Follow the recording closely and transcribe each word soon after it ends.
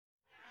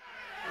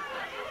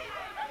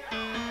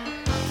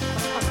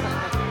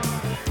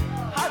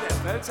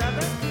Pirates have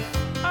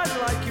it?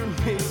 I'd like you to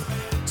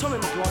meet Tommy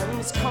McGuire and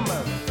his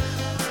combo.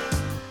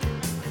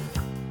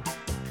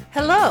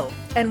 Hello,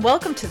 and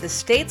welcome to the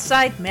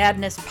Stateside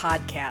Madness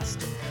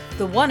Podcast,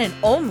 the one and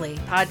only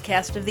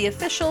podcast of the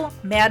official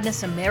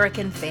Madness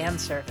American fan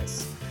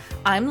service.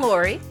 I'm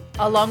Lori,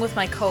 along with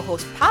my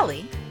co-host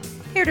Polly,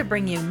 here to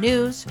bring you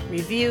news,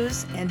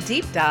 reviews, and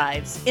deep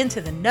dives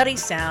into the nutty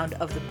sound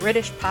of the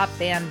British pop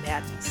band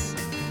Madness.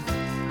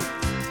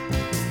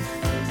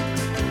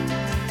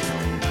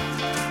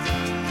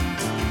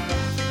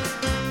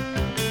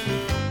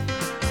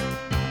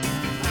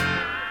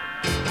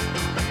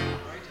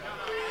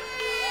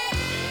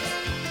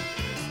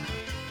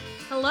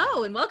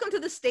 Hello, and welcome to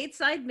the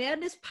Stateside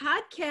Madness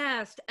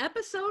Podcast,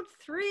 Episode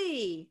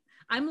 3.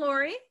 I'm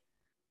Lori.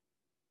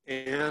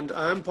 And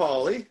I'm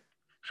Polly.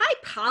 Hi,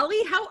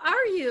 Polly. How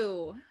are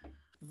you?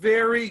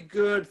 Very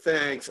good,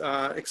 thanks.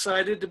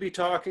 Excited to be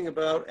talking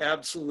about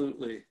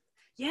Absolutely.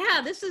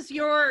 Yeah, this is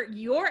your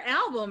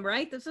album,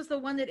 right? This is the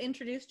one that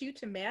introduced you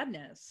to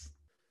Madness.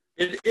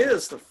 It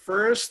is the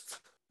first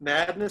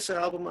Madness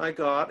album I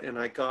got, and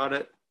I got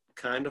it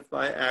kind of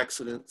by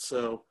accident,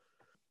 so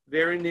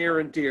very near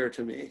and dear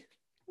to me.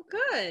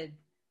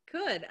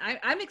 Good.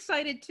 I'm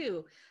excited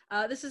too.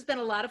 This has been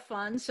a lot of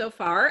fun so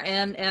far,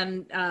 and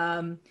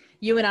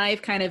you and I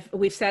have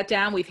we've sat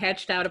down, we've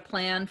hatched out a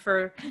plan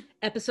for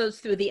episodes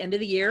through the end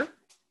of the year,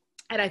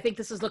 and I think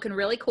this is looking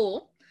really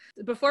cool.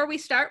 Before we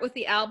start with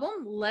the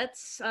album,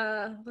 let's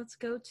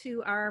go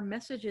to our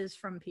messages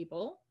from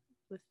people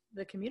with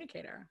the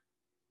communicator.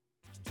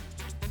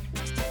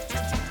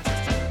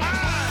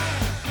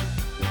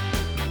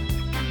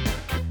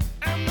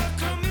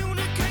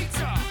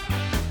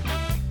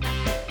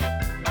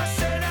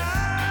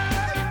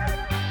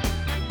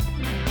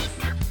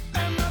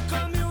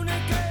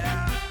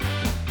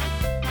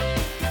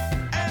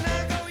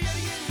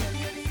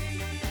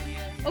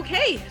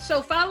 Okay,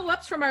 so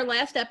follow-ups from our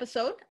last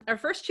episode. Our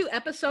first two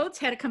episodes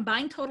had a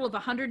combined total of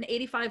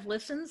 185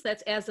 listens.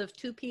 That's as of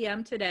 2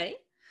 p.m. today.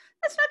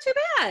 That's not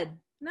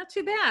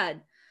too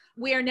bad.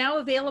 We are now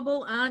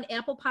available on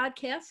Apple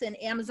Podcasts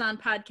and Amazon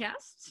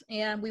Podcasts,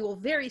 and we will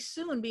very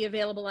soon be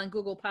available on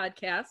Google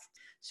Podcasts.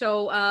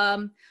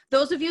 So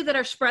those of you that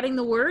are spreading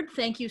the word,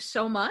 thank you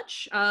so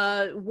much.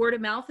 Word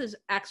of mouth is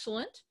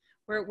excellent.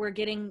 We're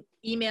getting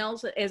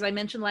emails, as I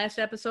mentioned last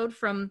episode,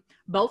 from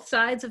both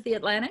sides of the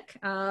Atlantic.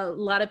 A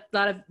lot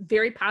of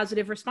very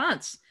positive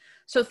response.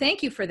 So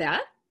thank you for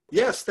that.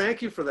 Yes,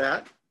 thank you for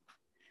that.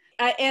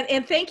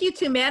 And thank you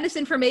to Madness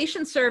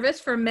Information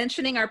Service for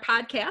mentioning our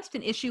podcast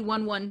in issue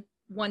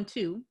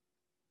 1112.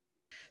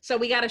 So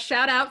we got a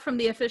shout out from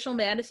the official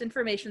Madness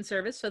Information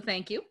Service. So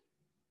thank you.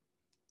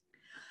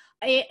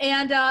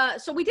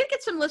 And so we did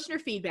get some listener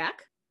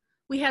feedback.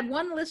 We had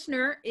one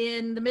listener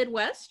in the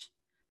Midwest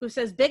who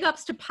says, big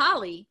ups to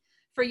Polly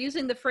for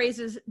using the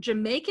phrases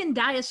Jamaican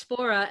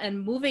diaspora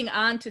and moving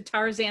on to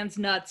Tarzan's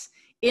nuts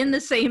in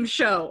the same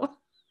show.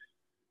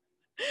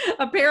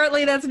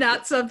 Apparently that's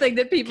not something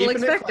that people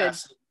expected.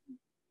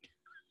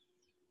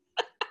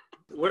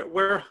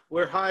 We're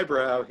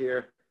highbrow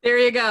here. There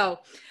you go.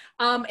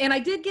 And I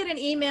did get an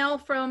email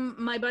from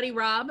my buddy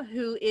Rob,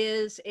 who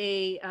is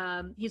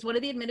he's one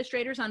of the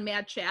administrators on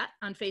Mad Chat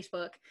on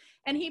Facebook.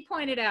 And he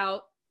pointed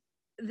out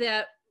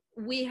that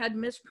we had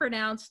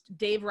mispronounced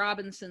Dave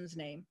Robinson's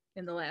name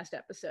in the last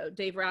episode,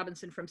 Dave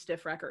Robinson from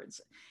Stiff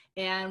Records.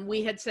 And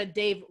we had said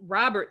Dave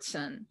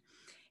Robertson.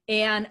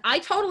 And I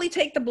totally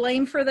take the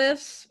blame for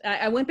this.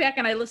 I went back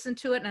and I listened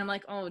to it and I'm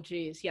like, oh,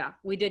 geez, yeah,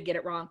 we did get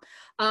it wrong.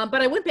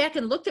 But I went back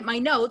and looked at my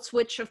notes,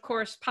 which of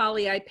course,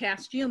 Polly, I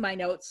passed you my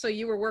notes. So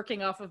you were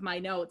working off of my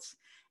notes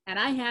and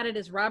I had it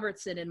as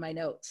Robertson in my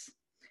notes.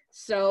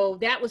 So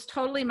that was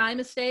totally my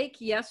mistake.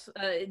 Yes,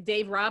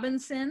 Dave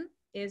Robinson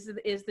is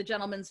the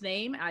gentleman's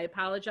name. I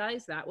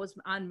apologize. That was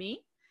on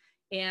me.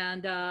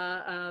 And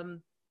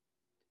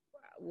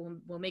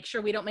we'll make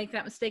sure we don't make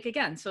that mistake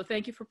again. So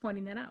thank you for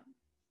pointing that out.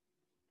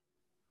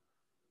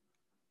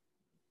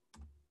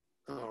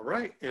 All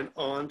right, and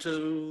on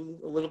to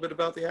a little bit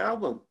about the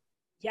album.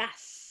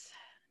 Yes.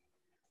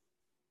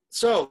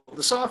 So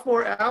the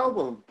sophomore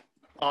album,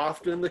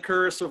 often the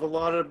curse of a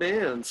lot of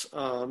bands.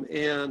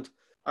 And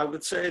I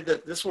would say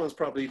that this one's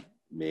probably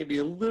maybe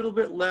a little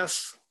bit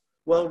less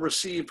well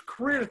received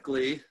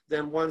critically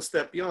than One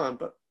Step Beyond,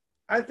 but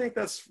I think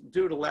that's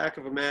due to lack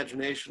of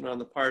imagination on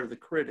the part of the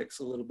critics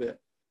a little bit.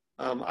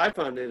 I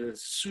found it a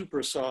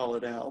super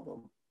solid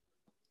album.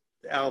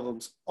 The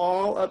album's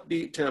all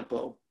upbeat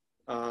tempo,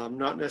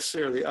 not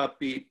necessarily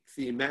upbeat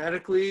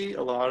thematically.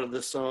 A lot of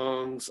the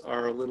songs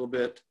are a little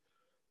bit,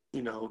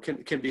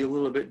 can be a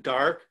little bit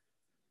dark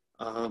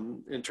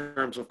in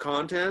terms of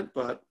content,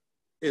 but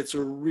it's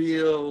a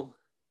real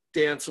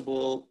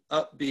danceable,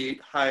 upbeat,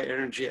 high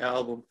energy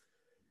album.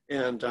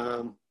 And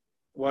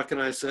what can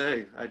I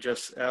say? I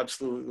just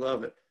absolutely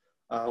love it.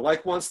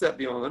 Like One Step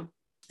Beyond,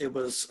 it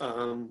was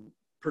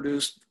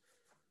produced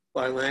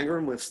by Langer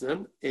and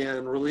Winston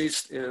and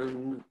released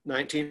in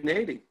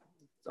 1980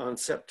 on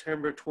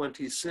September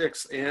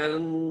 26th.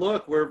 And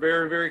look, we're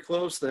very, very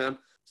close then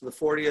to the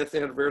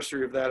 40th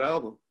anniversary of that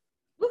album.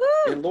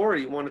 Woohoo! And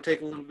Lori, you want to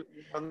take a little bit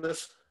on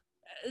this?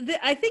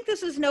 I think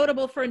this is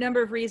notable for a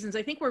number of reasons.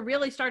 I think we're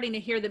really starting to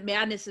hear that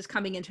Madness is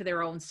coming into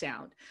their own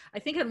sound. I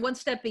think on One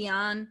Step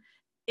Beyond,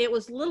 it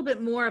was a little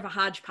bit more of a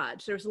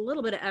hodgepodge. There's a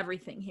little bit of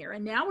everything here.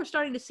 And now we're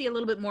starting to see a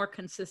little bit more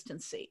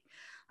consistency.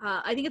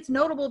 I think it's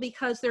notable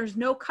because there's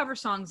no cover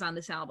songs on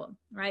this album,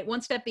 right?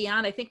 One Step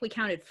Beyond, I think we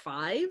counted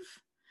 5.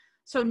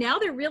 So now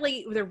they're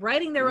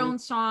writing their own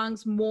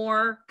songs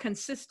more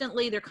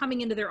consistently. They're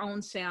coming into their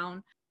own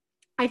sound.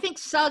 I think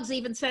Suggs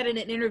even said in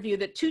an interview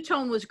that Two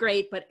Tone was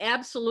great, but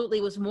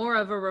absolutely was more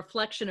of a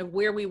reflection of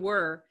where we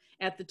were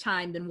at the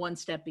time than One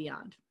Step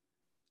Beyond.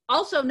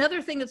 Also,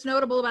 another thing that's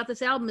notable about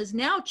this album is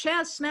now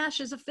Chas Smash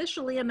is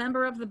officially a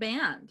member of the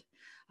band.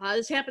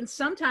 This happened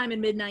sometime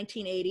in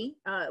mid-1980.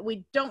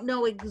 We don't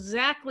know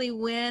exactly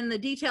when. The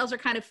details are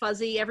kind of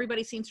fuzzy.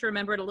 Everybody seems to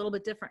remember it a little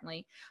bit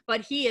differently.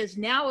 But he is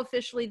now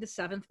officially the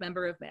 7th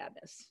member of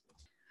Madness.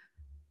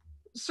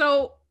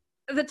 So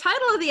the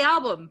title of the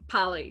album,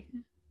 Polly,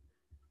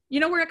 you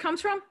know where it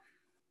comes from?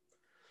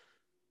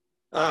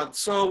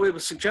 So it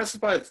was suggested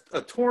by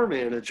a tour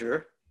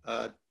manager,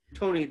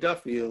 Tony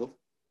Duffield.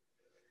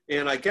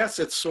 And I guess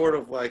it's sort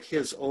of like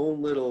his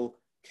own little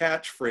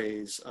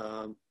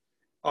catchphrase,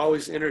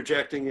 always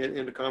interjecting it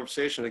into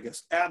conversation. I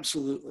guess,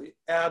 absolutely,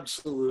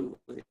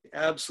 absolutely,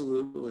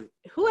 absolutely.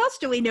 Who else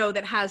do we know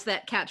that has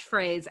that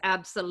catchphrase,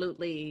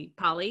 absolutely,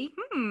 Polly?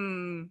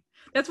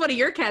 That's one of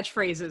your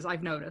catchphrases,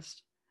 I've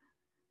noticed.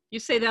 You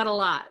say that a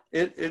lot.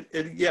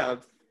 Yeah.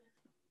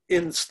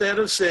 Instead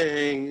of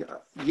saying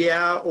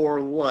yeah or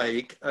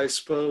like, I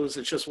suppose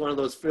it's just one of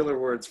those filler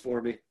words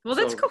for me. Well,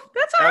 that's cool.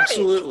 That's all right.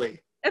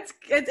 Absolutely.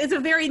 It's a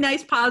very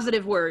nice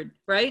positive word,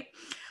 right?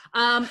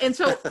 And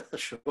so,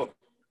 sure.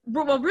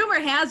 Well, rumor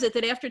has it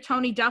that after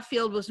Tony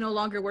Duffield was no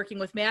longer working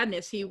with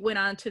Madness, he went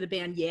on to the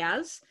band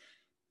Yaz.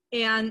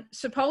 And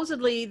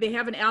supposedly they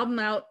have an album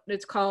out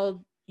that's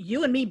called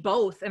You and Me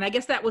Both. And I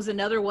guess that was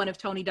another one of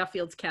Tony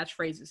Duffield's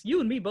catchphrases, you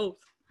and me both.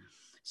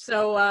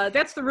 So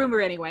that's the rumor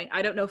anyway.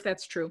 I don't know if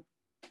that's true.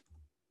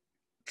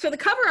 So the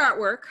cover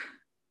artwork,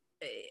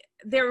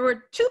 there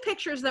were 2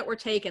 pictures that were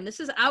taken.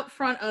 This is out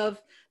front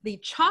of the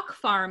Chalk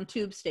Farm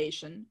tube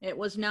station. It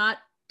was not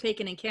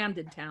taken in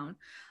Camden Town.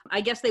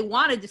 I guess they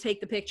wanted to take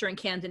the picture in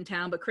Camden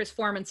Town, but Chris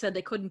Foreman said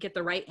they couldn't get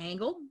the right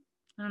angle.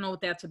 I don't know what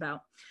that's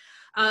about.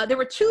 There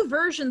were 2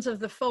 versions of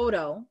the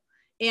photo,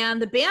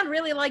 and the band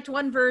really liked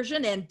one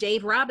version, and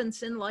Dave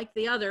Robinson liked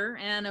the other.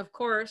 And of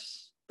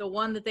course, the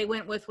one that they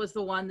went with was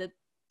the one that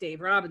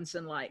Dave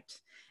Robinson liked.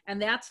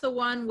 And that's the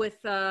one with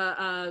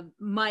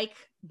Mike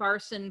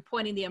Barson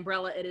pointing the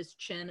umbrella at his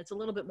chin. It's a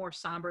little bit more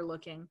somber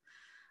looking.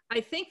 I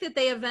think that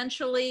they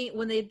eventually,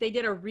 when they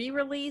did a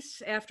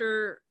re-release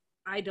after,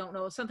 I don't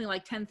know, something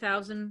like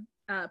 10,000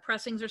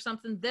 pressings or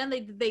something, then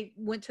they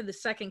went to the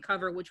second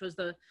cover, which was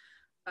the,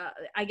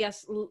 I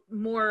guess,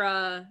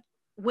 more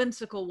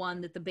whimsical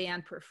one that the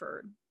band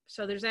preferred.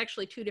 So there's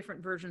actually 2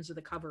 different versions of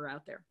the cover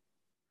out there.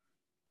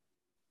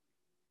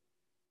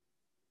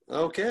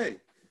 Okay.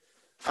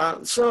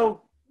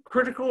 So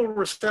critical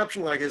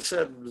reception, like I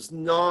said, was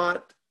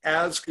not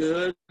as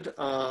good.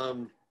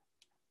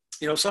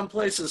 Some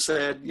places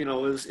said,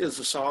 is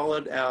a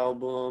solid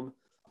album.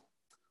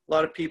 A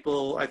lot of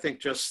people, I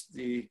think, just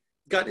the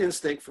gut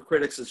instinct for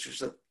critics is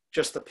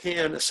just to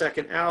pan a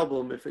second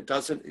album if it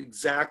doesn't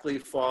exactly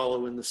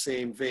follow in the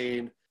same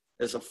vein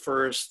as a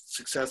first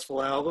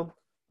successful album.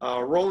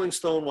 Rolling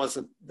Stone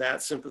wasn't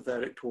that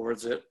sympathetic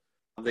towards it.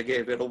 They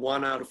gave it a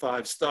 1 out of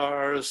 5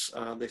 stars.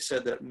 They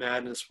said that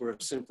Madness were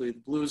simply the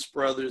Blues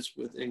Brothers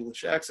with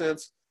English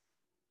accents.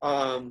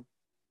 I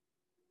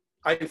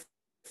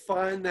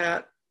find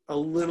that a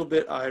little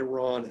bit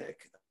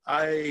ironic.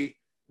 I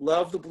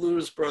love the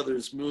Blues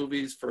Brothers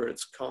movies for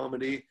its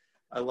comedy.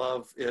 I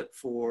love it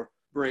for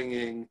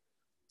bringing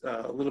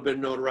a little bit of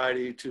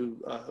notoriety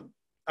to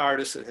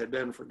artists that had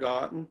been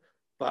forgotten,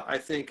 but I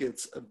think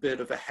it's a bit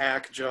of a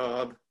hack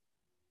job.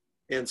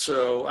 And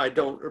so I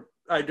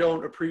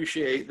don't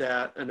appreciate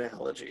that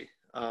analogy.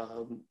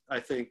 I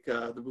think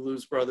the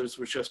Blues Brothers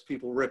was just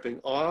people ripping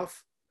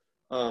off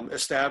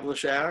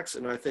established acts,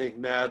 and I think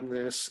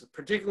Madness,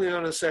 particularly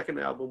on a second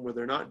album where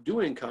they're not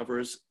doing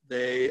covers,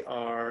 they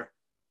are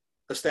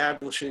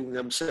establishing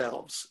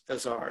themselves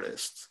as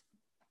artists.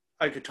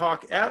 I could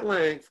talk at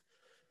length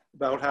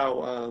about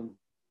how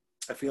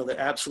I feel that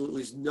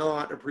Absolutely is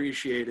not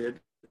appreciated,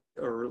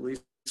 or at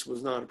least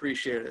was not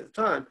appreciated at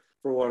the time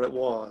for what it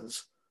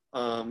was.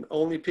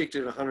 Only peaked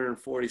at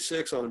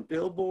 146 on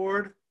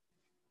Billboard,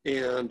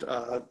 and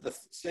the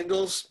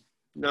singles,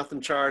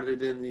 nothing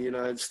charted in the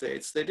United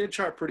States. They did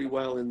chart pretty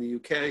well in the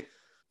UK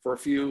for a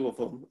few of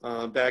them.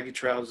 Baggy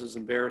Trousers,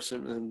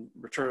 Embarrassment, and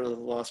Return of the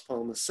Las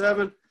Palmas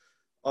 7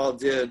 all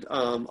did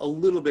a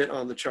little bit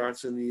on the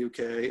charts in the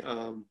UK.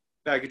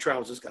 Baggy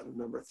Trousers got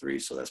number 3,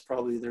 so that's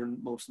probably their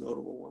most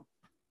notable one.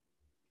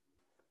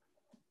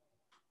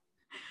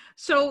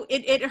 So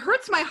it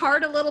hurts my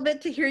heart a little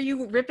bit to hear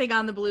you ripping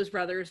on the Blues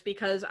Brothers,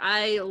 because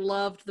I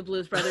loved the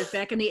Blues Brothers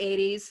back in the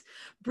 80s.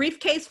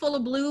 Briefcase Full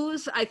of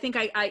Blues, I think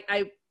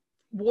I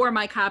wore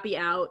my copy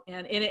out.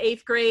 And in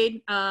 8th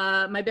grade,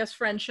 my best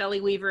friend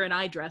Shelley Weaver and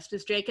I dressed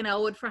as Jake and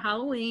Elwood for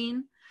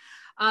Halloween.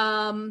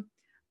 But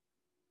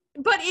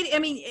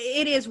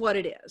it is what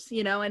it is,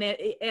 you know, and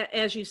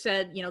as you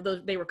said, you know,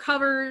 they were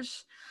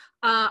covers.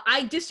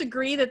 I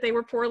disagree that they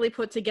were poorly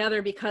put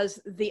together because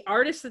the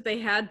artists that they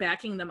had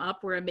backing them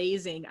up were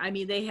amazing. I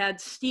mean, they had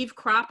Steve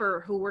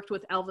Cropper, who worked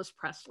with Elvis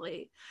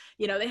Presley.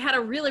 You know, they had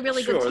a really,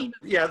 really good team.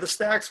 Yeah, the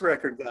Stax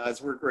record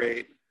guys were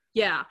great.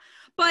 Yeah.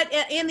 But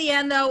in the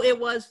end, though, it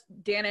was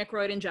Dan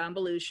Aykroyd and John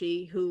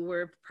Belushi, who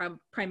were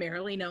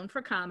primarily known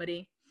for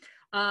comedy.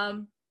 I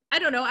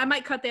don't know. I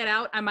might cut that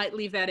out. I might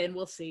leave that in.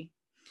 We'll see.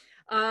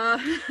 All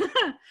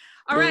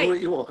right. Do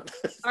what you want.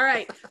 All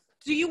right.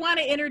 Do you want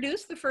to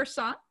introduce the first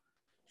song?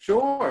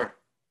 Sure.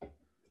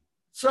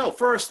 So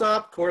first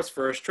up, of course,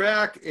 first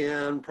track,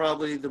 and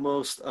probably the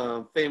most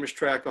famous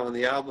track on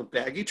the album,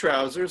 Baggy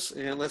Trousers.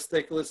 And let's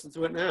take a listen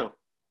to it now.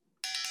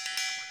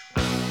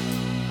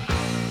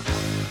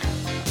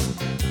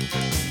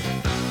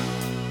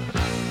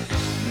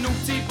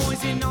 Naughty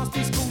boys in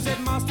nasty schools,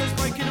 headmasters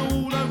breaking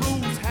all the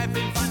rules,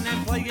 having fun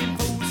and playing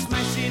fools,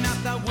 smashing up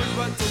the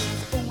woodwork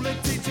tools. All the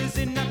teachers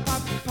in the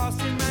pub,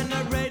 passing round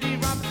a ready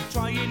rub,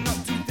 trying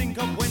not to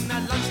think of when the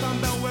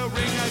lunchtime bell will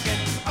ring again.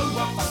 Oh,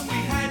 what fun we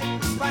had,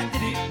 but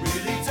did it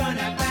really turn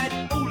out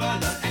bad? All I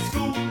learnt at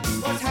school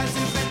was how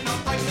to bend,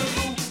 not break the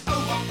rule.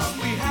 Oh, what fun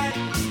we had,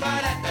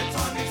 but at the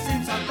time it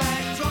seemed so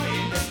bad,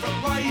 trying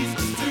different ways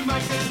to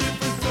make a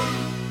difference too.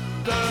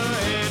 The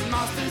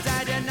headmasters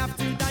had enough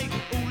today,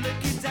 all the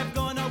kids have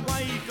gone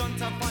away, gone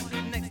to fight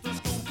with next to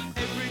school.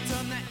 Every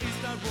turn that is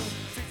the rule.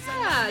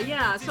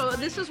 Yeah. So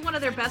this is one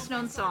of their best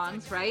known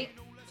songs, right?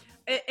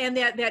 And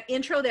that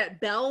intro,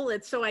 that bell,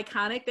 it's so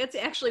iconic. That's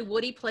actually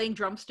Woody playing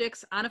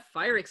drumsticks on a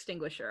fire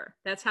extinguisher.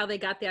 That's how they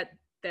got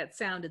that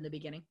sound in the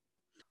beginning.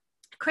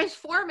 Chris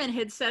Foreman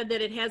had said that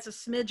it has a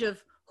smidge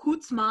of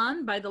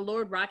Hootsman by the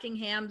Lord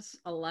Rockingham's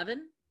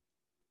 11.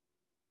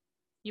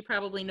 You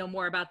probably know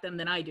more about them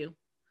than I do.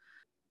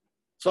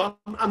 So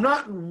I'm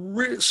not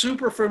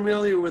super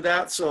familiar with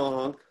that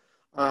song.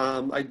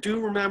 I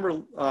do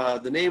remember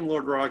the name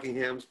Lord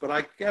Rockingham's, but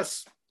I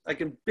guess I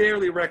can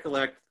barely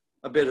recollect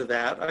a bit of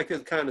that. I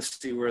could kind of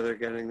see where they're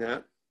getting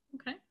that.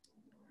 Okay.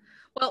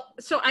 Well,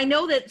 so I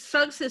know that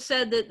Suggs has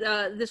said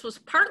that this was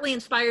partly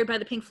inspired by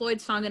the Pink Floyd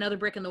song Another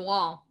Brick in the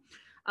Wall.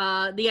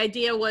 The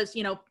idea was,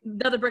 you know,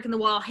 another brick in the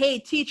wall. Hey,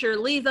 teacher,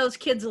 leave those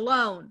kids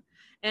alone.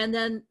 And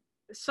then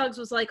Suggs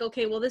was like,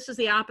 okay, well, this is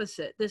the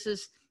opposite. This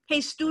is,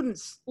 hey,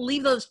 students,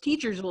 leave those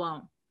teachers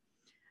alone.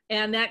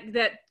 And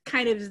that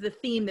kind of is the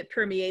theme that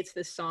permeates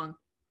this song.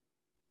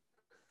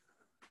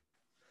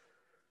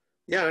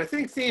 Yeah, I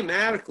think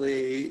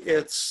thematically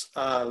it's,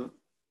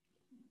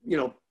 you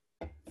know,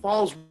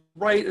 falls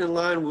right in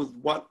line with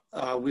what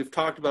we've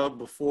talked about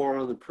before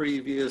on the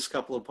previous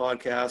couple of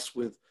podcasts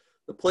with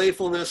the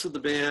playfulness of the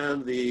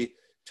band, the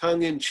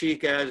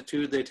tongue-in-cheek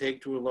attitude they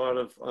take to a lot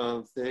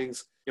of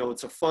things. You know,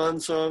 it's a fun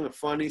song, a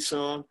funny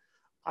song.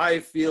 I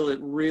feel it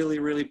really,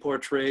 really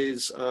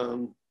portrays,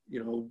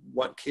 you know,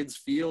 what kids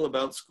feel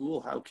about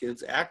school, how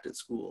kids act at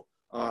school.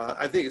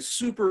 I think it's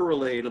super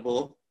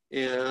relatable.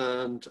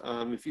 And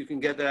if you can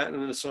get that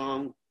in a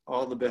song,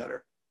 all the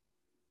better.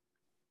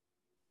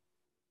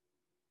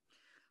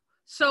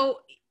 So,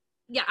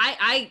 yeah,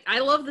 I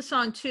love the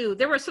song too.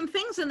 There were some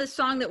things in this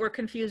song that were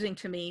confusing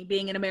to me,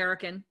 being an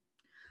American.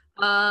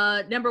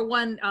 Number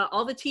one,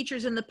 all the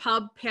teachers in the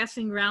pub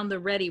passing around the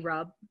Ready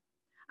Rub.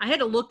 I had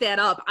to look that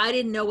up. I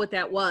didn't know what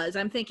that was.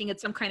 I'm thinking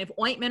it's some kind of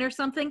ointment or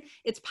something.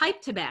 It's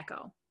pipe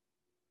tobacco.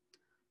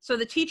 So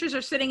the teachers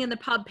are sitting in the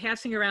pub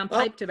passing around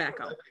pipe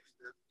tobacco.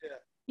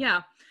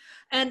 Yeah.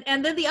 And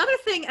then the other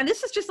thing, and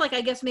this is just like,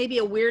 I guess, maybe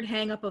a weird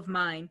hang up of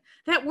mine,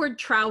 that word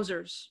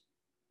trousers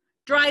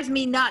drives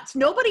me nuts.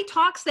 Nobody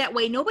talks that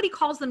way. Nobody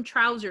calls them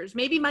trousers.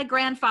 Maybe my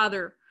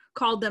grandfather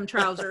called them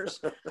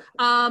trousers.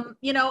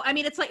 You know, I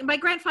mean, it's like my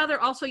grandfather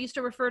also used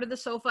to refer to the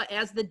sofa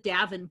as the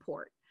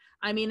Davenport.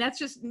 I mean, that's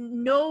just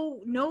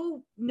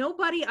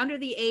nobody under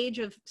the age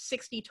of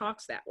 60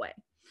 talks that way.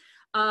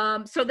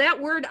 So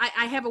that word,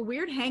 I have a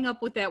weird hang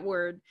up with that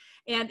word.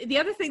 And the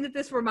other thing that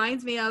this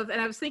reminds me of, and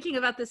I was thinking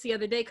about this the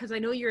other day, because I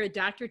know you're a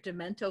Dr.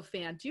 Demento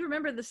fan. Do you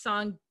remember the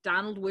song,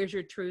 Donald, Where's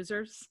Your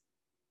Trousers?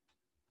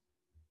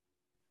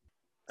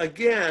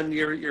 Again,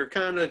 you're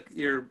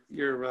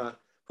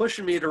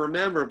pushing me to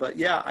remember, but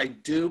yeah, I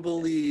do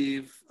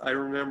believe I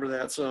remember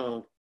that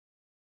song.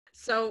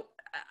 So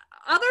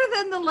other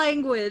than the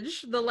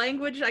language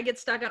I get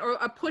stuck on, or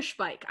a push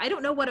bike. I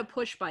don't know what a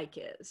push bike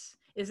is.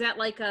 Is that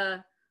like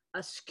a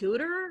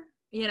scooter?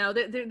 You know,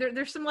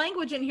 there's some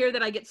language in here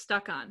that I get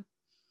stuck on.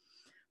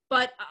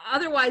 But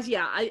otherwise,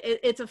 yeah,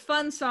 it's a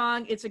fun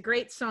song. It's a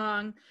great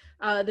song.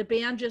 The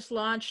band just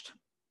launched.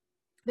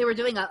 They were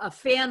doing a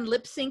fan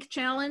lip sync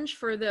challenge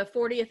for the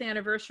 40th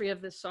anniversary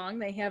of this song.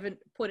 They haven't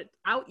put it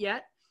out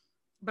yet,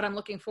 but I'm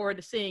looking forward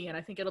to seeing it.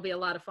 I think it'll be a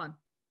lot of fun.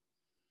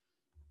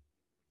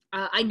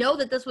 I know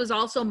that this was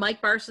also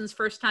Mike Barson's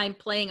first time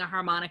playing a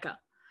harmonica.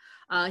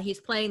 He's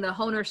playing the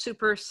Hohner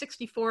Super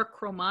 64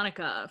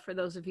 Chromonica, for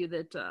those of you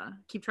that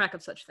keep track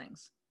of such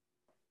things.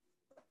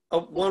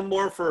 one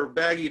more for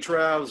baggy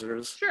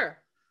trousers. Sure.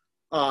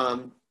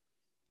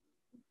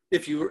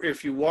 If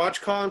you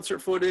watch concert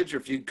footage or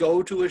if you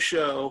go to a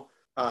show,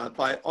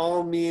 by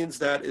all means,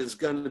 that is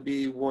going to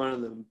be one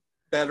of the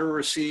better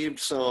received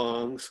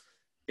songs.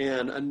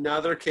 And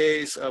another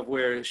case of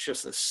where it's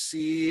just a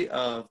sea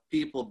of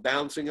people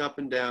bouncing up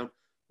and down,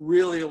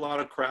 really a lot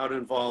of crowd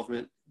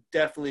involvement,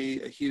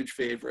 definitely a huge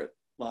favorite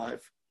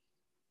live.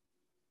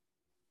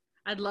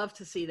 I'd love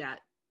to see that.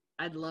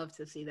 I'd love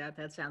to see that.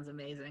 That sounds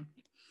amazing.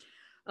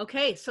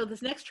 Okay, so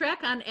this next track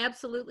on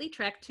Absolutely,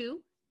 track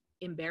 2,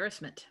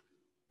 Embarrassment.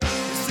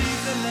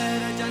 Received a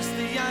letter just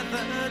the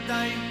other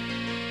day.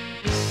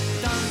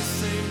 Don't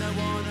seem to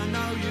wanna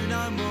know you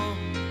no more.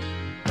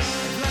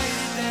 They've laid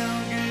it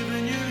down,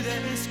 giving you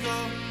their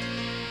score.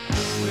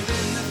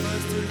 Within the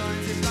first 2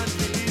 lines it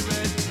bluntly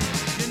read,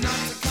 you're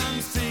not to come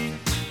see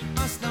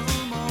us no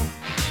more.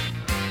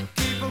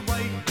 Keep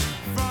away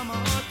from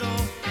our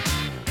door.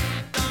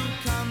 Don't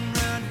come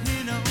round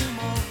here no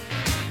more.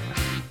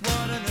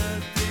 What on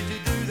earth did you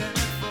do that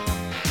for?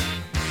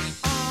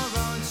 Our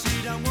aunt,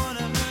 she don't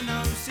wanna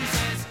know. She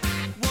says,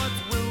 what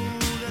will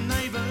the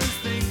neighbours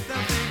think?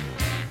 They'll think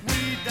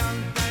we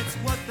don't, that's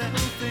what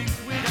they'll think.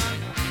 We don't,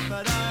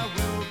 but I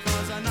will,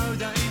 cause I know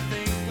they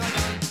think I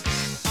don't.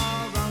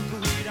 Our uncle,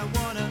 we don't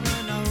wanna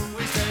know.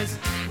 He says,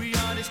 we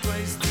are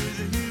disgrace to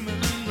the human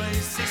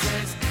race. He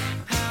says,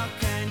 how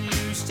can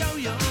you show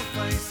your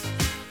face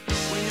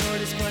when you're a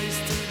disgrace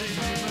to the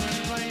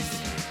human race?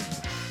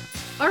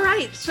 All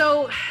right,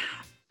 so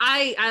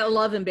I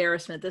love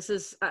Embarrassment. This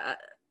is,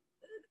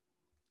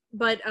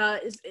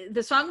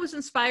 the song was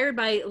inspired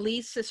by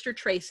Lee's sister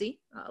Tracy,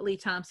 Lee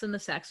Thompson, the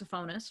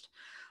saxophonist.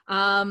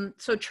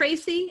 So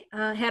Tracy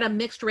had a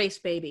mixed race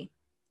baby,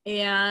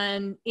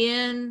 and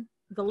in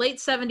the late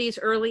 70s,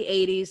 early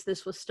 80s,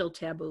 this was still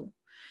taboo,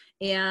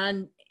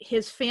 and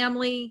his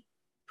family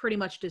pretty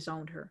much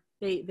disowned her.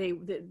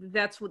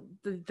 That's what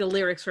the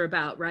lyrics are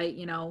about, right?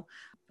 You know,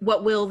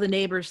 what will the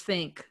neighbors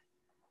think,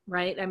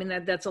 right? I mean,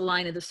 that's a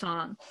line of the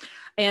song.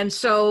 And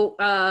so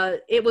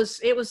it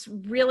was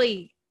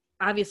really,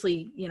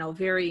 obviously, you know,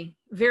 very,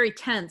 very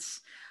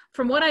tense.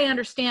 From what I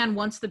understand,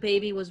 once the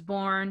baby was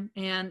born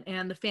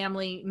and the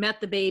family met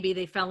the baby,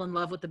 they fell in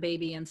love with the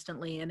baby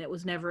instantly, and it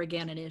was never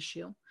again an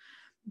issue.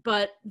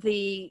 But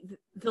the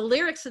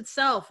lyrics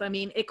itself, I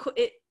mean, it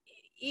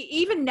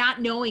even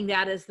not knowing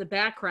that as the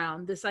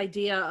background, this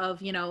idea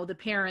of, you know, the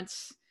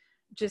parents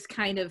just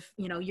kind of,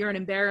 you know, you're an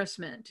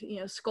embarrassment, you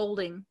know,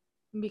 scolding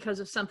because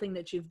of something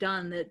that you've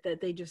done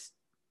that they just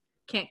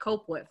can't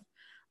cope with.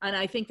 And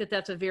I think that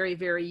that's a very,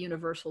 very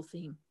universal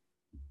theme.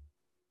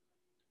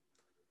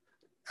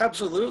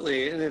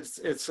 Absolutely, and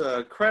it's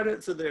a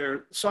credit to their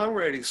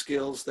songwriting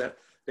skills that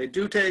they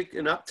do take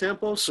an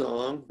up-tempo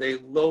song, they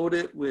load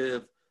it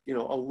with, you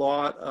know, a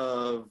lot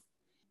of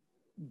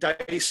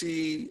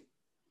dicey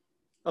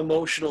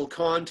emotional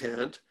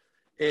content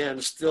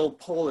and still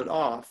pull it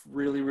off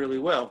really, really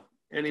well.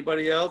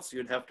 Anybody else,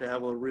 you'd have to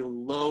have a real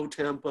low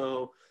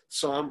tempo,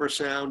 somber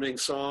sounding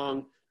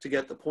song to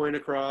get the point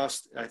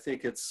across. I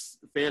think it's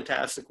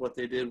fantastic what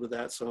they did with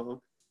that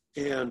song.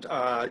 And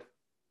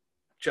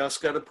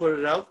just got to put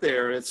it out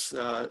there. It's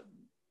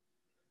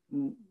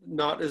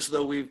not as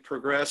though we've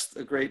progressed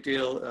a great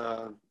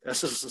deal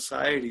as a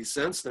society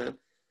since then.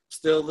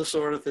 Still the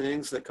sort of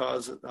things that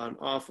cause an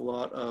awful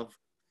lot of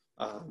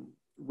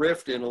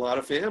rift in a lot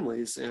of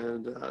families,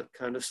 and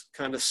kind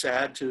of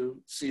sad to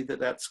see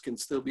that can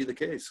still be the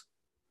case.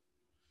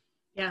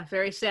 Yeah,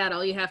 very sad.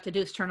 All you have to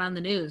do is turn on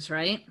the news,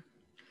 right?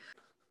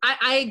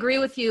 I agree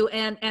with you.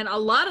 And a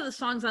lot of the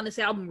songs on this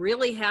album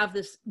really have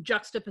this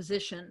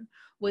juxtaposition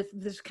with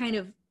this kind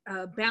of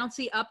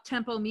bouncy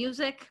up-tempo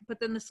music, but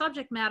then the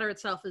subject matter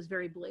itself is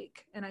very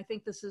bleak. And I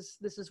think this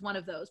is one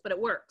of those, but it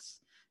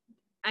works.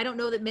 I don't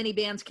know that many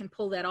bands can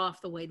pull that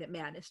off the way that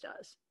Madness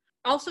does.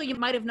 Also, you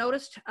might have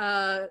noticed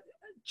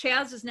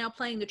Chaz is now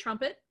playing the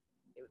trumpet.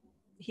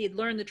 He had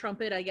learned the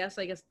trumpet, I guess.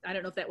 I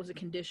don't know if that was a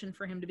condition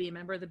for him to be a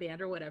member of the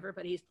band or whatever,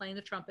 but he's playing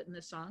the trumpet in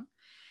this song.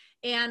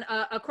 And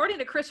according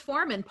to Chris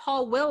Foreman,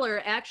 Paul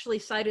Weller actually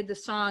cited the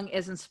song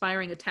as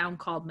inspiring A Town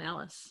Called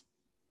Malice,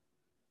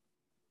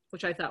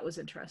 which I thought was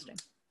interesting.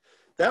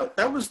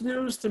 That was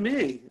news to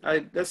me.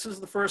 This is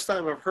the first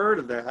time I've heard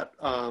of that.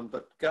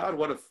 But God,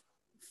 what a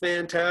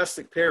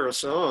fantastic pair of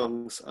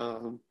songs.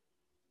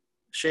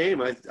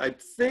 Shame. I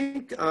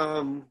think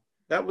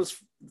that was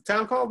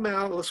Town Called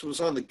Malice was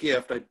on The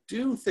Gift. I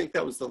do think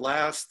that was the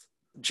last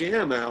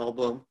Jam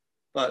album,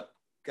 but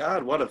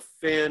God, what a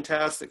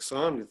fantastic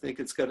song. To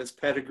think it's got its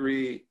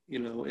pedigree, you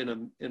know,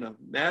 in a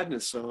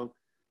Madness song.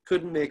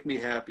 Couldn't make me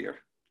happier.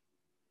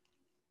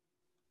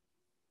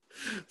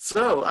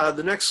 So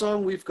the next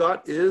song we've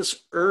got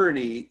is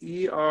Ernie,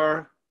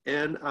 E-R-N-I-E,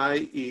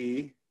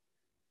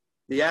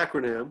 the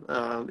acronym,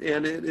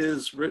 and it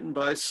is written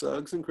by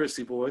Suggs and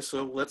Christy Boy.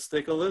 So let's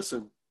take a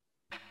listen.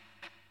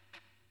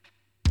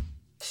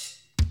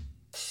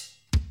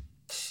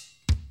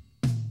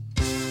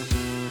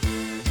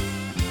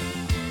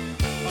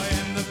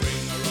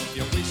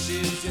 Your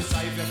wishes, you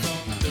save you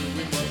from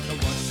doing work, the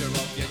washer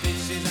of your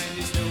dishes, and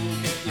you still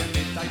get your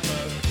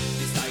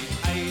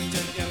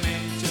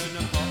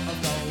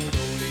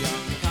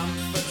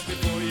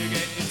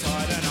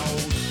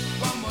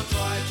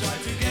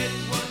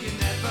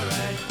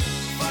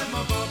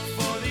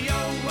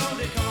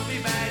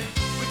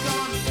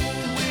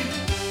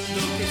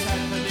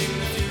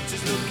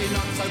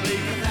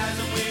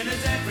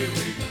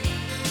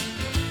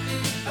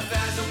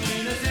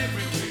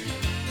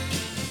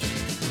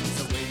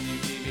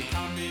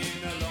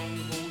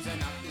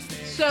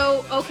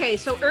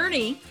So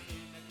ERNIE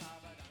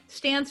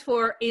stands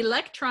for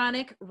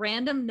Electronic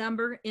Random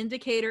Number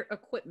Indicator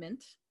Equipment.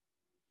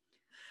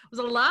 It was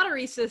a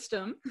lottery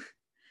system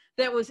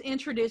that was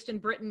introduced in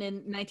Britain in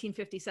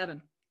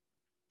 1957.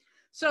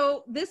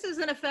 So this is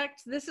in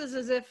effect, this is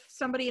as if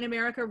somebody in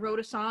America wrote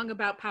a song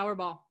about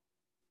Powerball.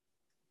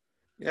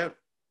 Yeah,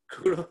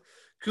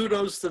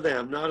 kudos to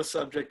them. Not a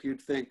subject you'd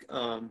think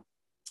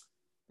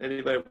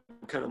anybody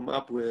would come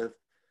up with.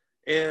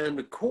 And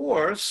of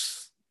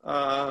course,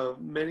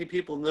 many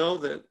people know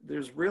that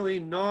there's really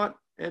not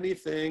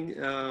anything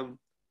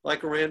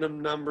like a random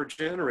number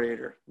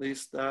generator. At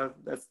least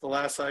that's the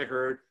last I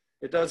heard.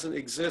 It doesn't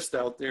exist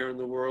out there in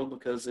the world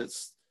because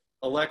it's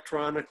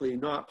electronically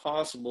not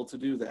possible to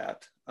do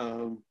that.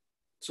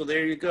 So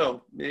there you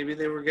go. Maybe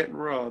they were getting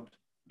robbed.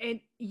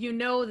 And you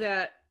know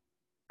that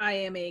I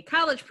am a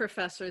college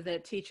professor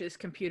that teaches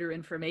computer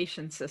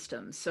information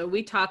systems. So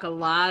we talk a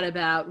lot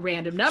about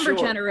random number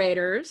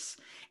generators.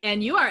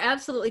 And you are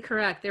absolutely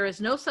correct. There is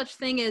no such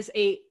thing as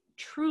a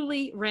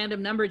truly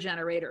random number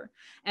generator.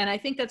 And I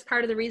think that's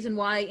part of the reason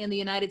why in the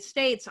United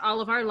States, all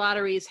of our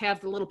lotteries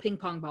have the little ping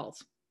pong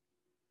balls,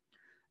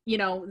 you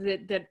know,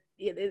 that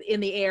in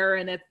the air,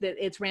 and that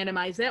it's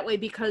randomized that way,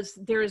 because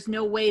there is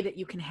no way that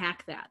you can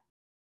hack that.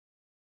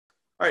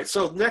 All right,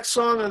 so next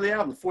song on the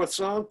album, fourth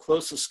song,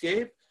 Close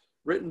Escape,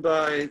 written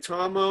by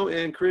Tomo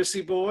and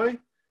Chrissy Boy.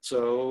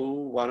 So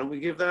why don't we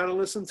give that a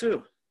listen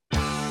too?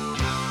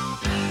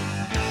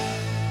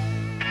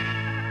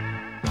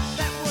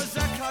 That was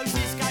a close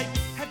escape.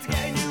 Had to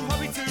get a new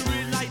hobby to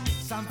relate.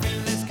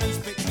 Something less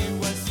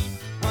conspicuous.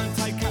 Won't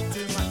take up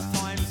too much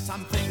time.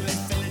 Something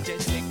less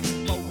energetic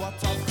for what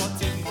I've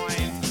got in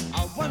mind. I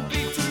won't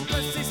be too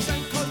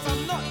persistent cause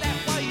I'm not that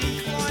way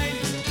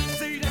inclined.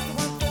 See, that's the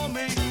one for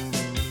me.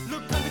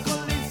 Look under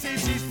Colin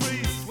says she's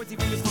free. Sweaty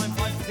fingers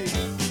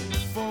 95p.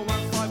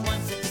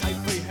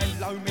 415168.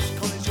 Hello, Miss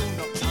Collins, you'll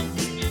not know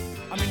me.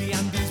 I'm in the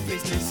ambulance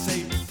business,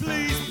 see.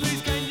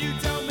 Please, can you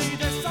tell me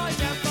the size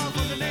how far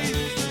from the knee?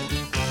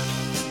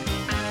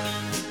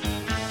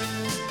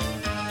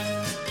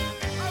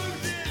 Oh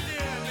dear,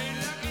 me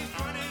lucky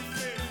funny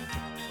thing.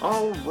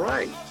 All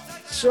right.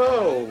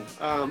 So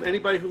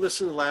anybody who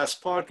listened to the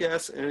last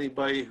podcast,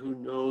 anybody who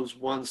knows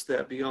One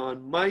Step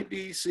Beyond might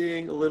be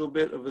seeing a little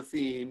bit of a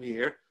theme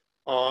here.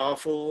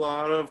 Awful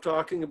lot of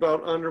talking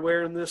about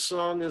underwear in this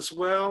song as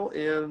well.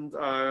 And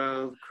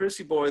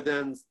Chrissy Boy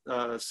then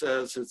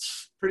says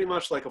it's pretty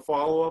much like a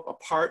follow-up, a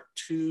part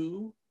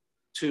 2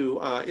 to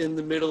In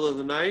the Middle of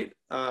the Night.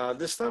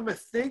 This time I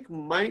think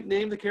might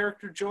name the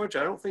character George.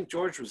 I don't think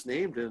George was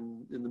named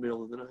in the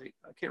Middle of the Night.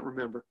 I can't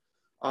remember.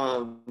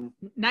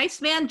 Nice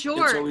man, George.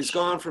 And so he's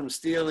gone from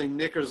stealing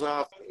knickers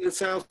off. It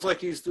sounds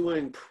like he's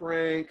doing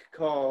prank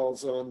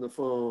calls on the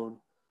phone.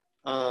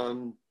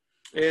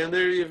 And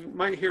there you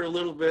might hear a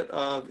little bit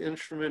of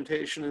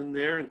instrumentation in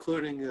there,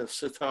 including a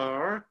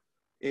sitar.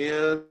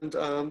 And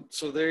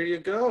so there you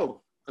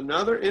go.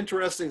 Another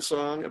interesting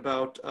song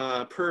about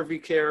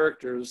pervy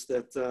characters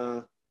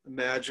that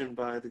imagined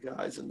by the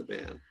guys in the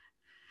band.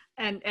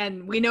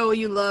 And we know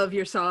you love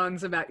your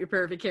songs about your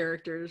pervy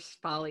characters,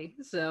 Polly.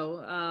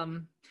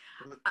 So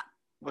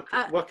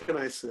what can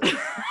I say?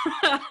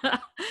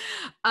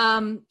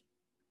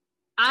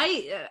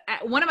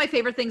 One of my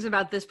favorite things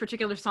about this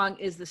particular song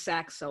is the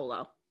sax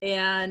solo,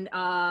 and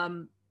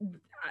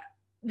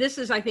this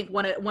is, I think,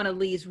 one of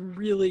Lee's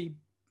really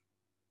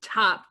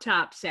top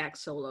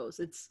sax solos.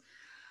 It's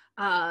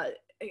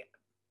it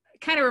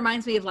kind of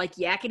reminds me of like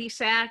Yakety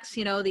Sax,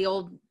 you know, the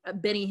old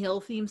Benny Hill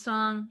theme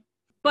song,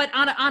 but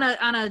on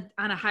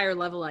a higher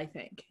level. I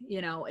think,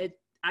 you know,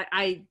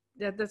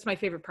 that's my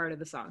favorite part of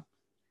the song.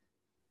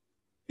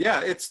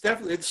 Yeah, it's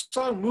definitely, the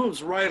song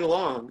moves right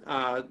along.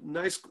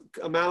 Nice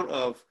amount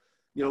of,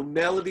 you know,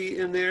 melody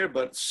in there,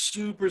 but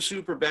super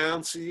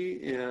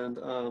bouncy. And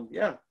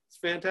yeah, it's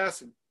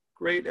fantastic.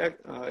 Great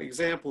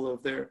example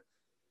of their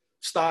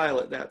style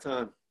at that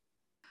time.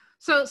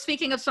 So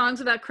speaking of songs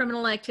about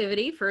criminal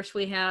activity, first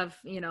we have,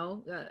 you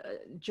know,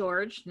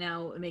 George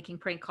now making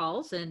prank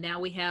calls, and now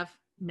we have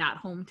Not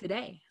Home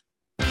Today.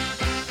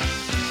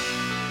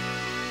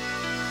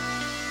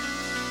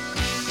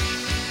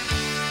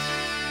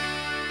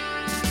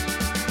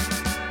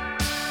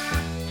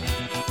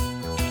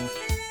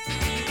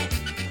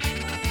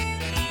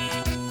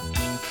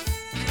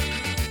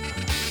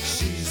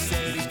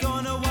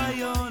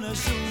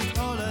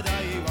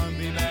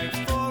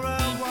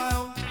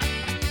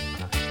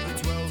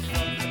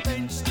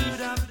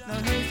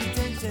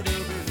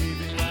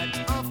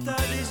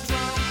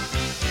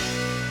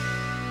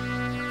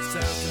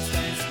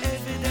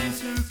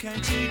 Can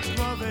cheat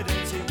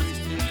Providence, he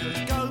wished he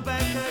could go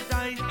back a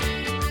day. A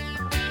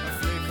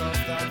flick of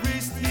the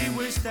wrist, he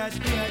wished that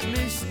he had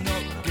missed.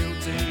 Not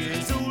guilty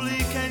is all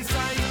he can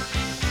say.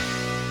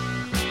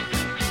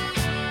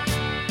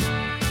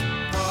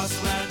 Pass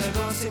round the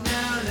gossip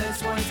now,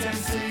 let's wait and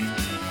see.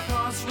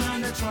 Pass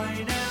round the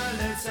train now,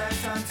 let's have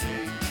some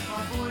tea.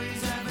 My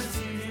boys haven't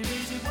seen him,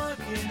 is he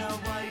working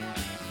away?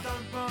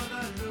 Don't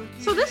bother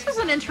looking. So this is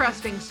an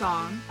interesting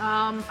song.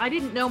 I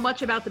didn't know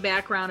much about the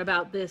background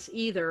about this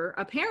either.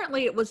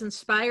 Apparently it was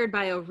inspired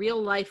by a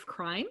real life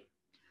crime.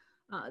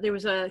 There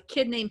was a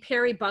kid named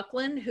Perry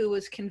Buckland who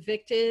was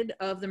convicted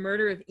of the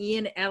murder of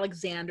Ian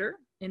Alexander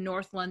in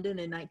North London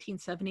in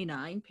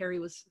 1979. Perry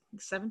was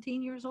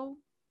 17 years old.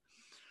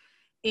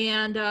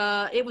 And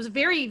it was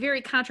very, very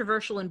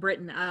controversial in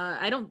Britain.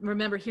 I don't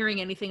remember hearing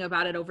anything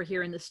about it over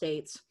here in the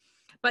States,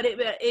 but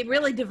it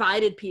really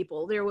divided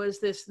people. There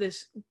was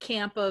this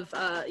camp of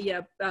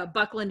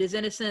Buckland is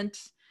innocent,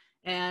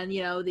 and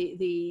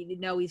the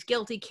no, he's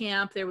guilty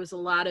camp. There was a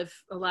lot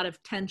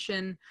of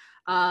tension.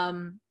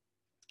 Kind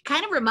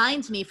of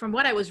reminds me from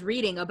what I was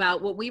reading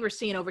about what we were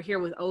seeing over here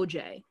with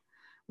OJ.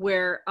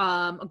 Where,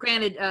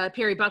 granted,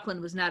 Perry Buckland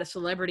was not a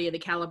celebrity of the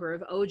caliber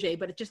of OJ,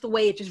 but just the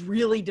way it just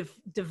really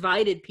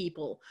divided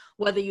people,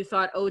 whether you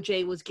thought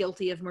OJ was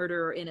guilty of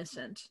murder or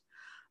innocent.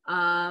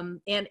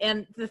 And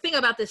the thing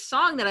about this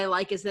song that I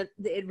like is that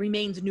it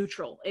remains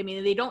neutral. I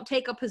mean, they don't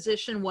take a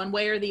position one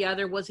way or the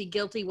other. Was he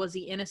guilty? Was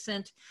he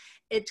innocent?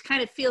 It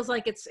kind of feels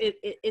like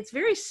it's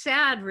very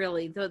sad,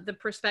 really, the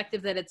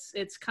perspective that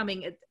it's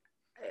coming.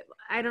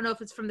 I don't know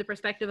if it's from the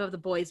perspective of the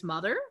boy's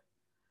mother,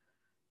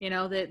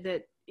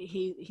 that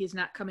he's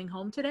not coming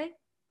home today.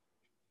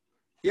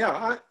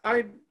 Yeah,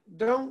 I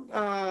don't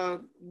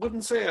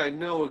wouldn't say I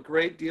know a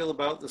great deal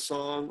about the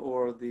song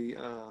or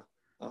the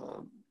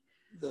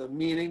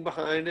meaning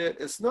behind it.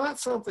 It's not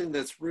something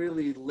that's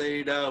really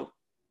laid out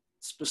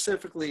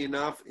specifically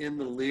enough in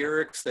the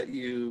lyrics that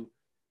you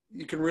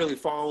can really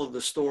follow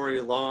the story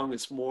along.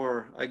 It's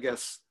more, I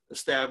guess,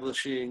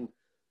 establishing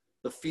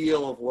the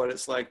feel of what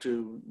it's like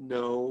to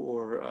know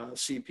or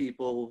see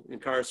people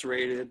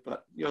incarcerated.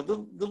 But,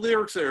 the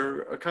lyrics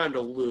are kind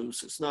of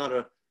loose. It's not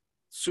a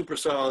super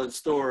solid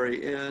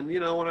story. And,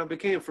 when I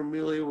became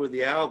familiar with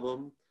the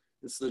album,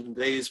 it's the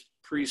days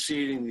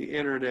preceding the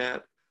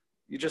internet,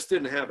 you just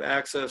didn't have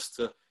access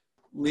to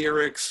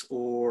lyrics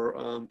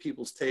or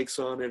people's takes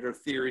on it or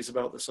theories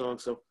about the song.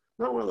 So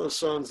not one of those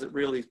songs that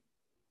really,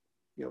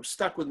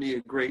 stuck with me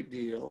a great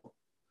deal.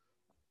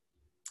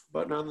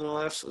 But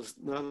nonetheless, it's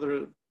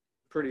another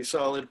pretty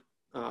solid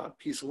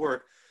piece of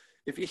work.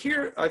 If you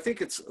hear, I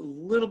think it's a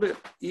little bit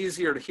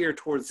easier to hear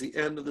towards the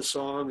end of the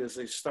song as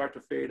they start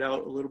to fade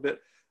out a little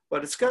bit,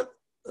 but it's got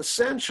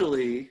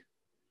essentially,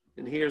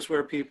 and here's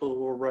where people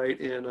will write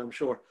in, I'm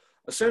sure,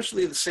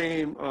 essentially the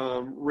same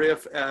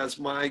riff as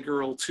My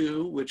Girl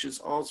 2, which is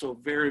also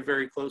very,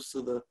 very close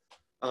to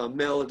the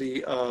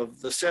melody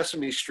of the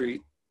Sesame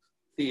Street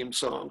theme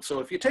song. So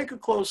if you take a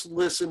close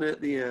listen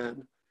at the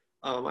end,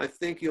 I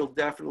think you'll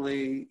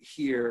definitely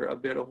hear a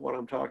bit of what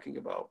I'm talking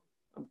about.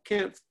 I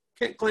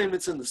can't claim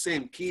it's in the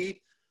same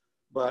key,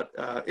 but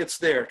it's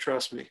there,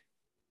 trust me.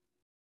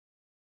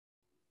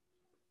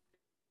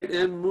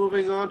 And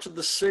moving on to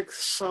the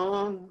sixth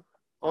song,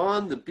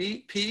 On the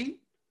Beat Pete.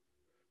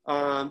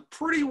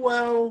 Pretty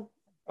well,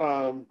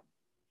 I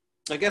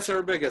guess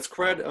everybody gets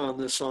credit on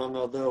this song,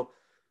 although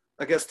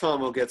I guess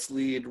Tomo gets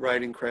lead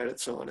writing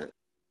credits on it.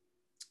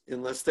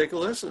 And let's take a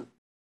listen.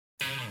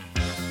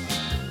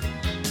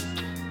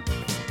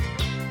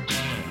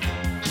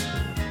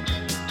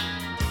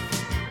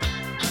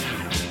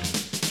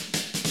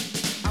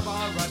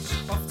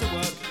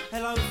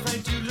 Hello,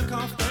 friend, you look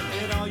after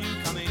it. Are you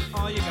coming?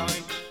 Are you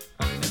going?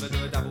 I can never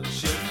do a double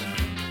shift.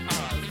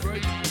 Hello,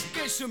 Fred,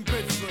 get some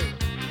bread, Fred.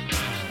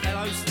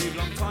 Hello, Steve,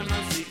 long time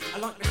no see. I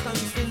like the stones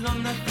still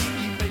on the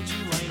thing. Bet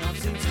you ain't I've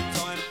seen some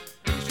time.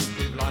 You should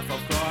live life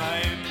of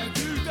crime. Have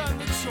you done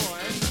the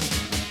time?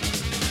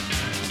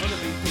 On the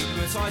beat, people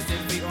who are size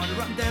 10 feet on the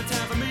run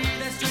downtown for me.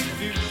 That's true.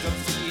 If you got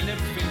the city and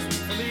everything's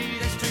sweet for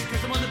me, that's true.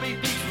 Cause I'm on the beat,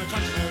 from a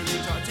country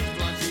early, try to teach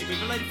blind see.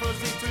 People lady for a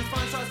seat to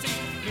find sight see.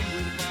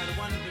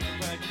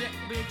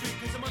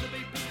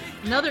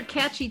 Another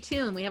catchy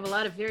tune. We have a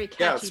lot of very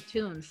catchy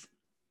tunes.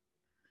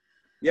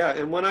 Yeah,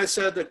 and when I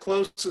said that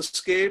Close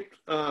Escape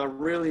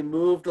really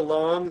moved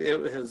along,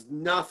 it has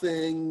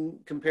nothing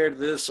compared to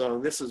this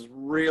song. This is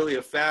really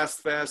a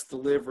fast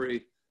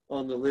delivery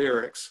on the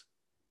lyrics.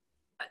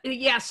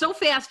 Yeah, so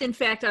fast. In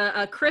fact,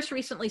 Chris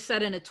recently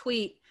said in a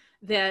tweet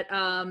that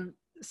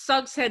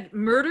Suggs had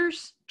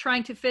murders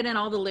trying to fit in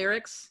all the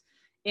lyrics.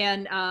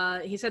 And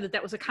he said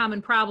that was a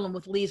common problem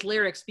with Lee's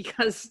lyrics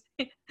because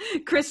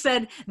Chris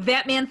said,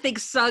 that man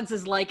thinks Suggs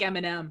is like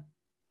Eminem,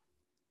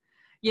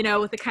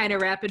 with the kind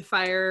of rapid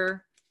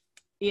fire,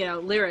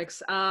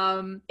 lyrics.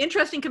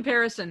 Interesting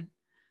comparison.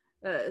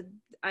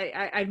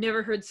 I've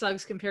never heard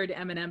Suggs compared to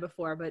Eminem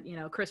before, but,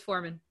 Chris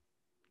Foreman,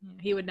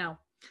 he would know.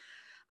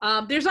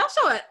 There's also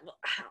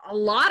a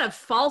lot of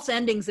false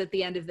endings at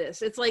the end of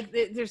this. It's like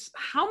there's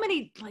how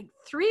many, like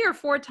 3 or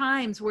 4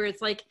 times where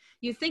it's like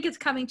you think it's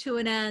coming to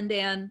an end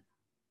and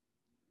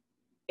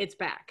it's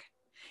back.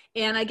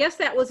 And I guess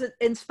that was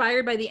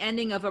inspired by the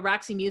ending of a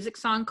Roxy Music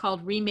song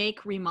called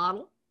Remake,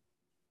 Remodel.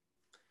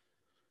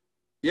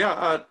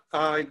 Yeah,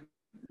 I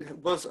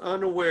was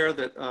unaware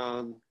that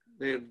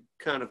they had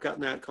kind of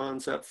gotten that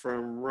concept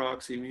from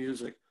Roxy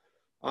Music,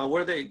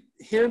 where they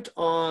hint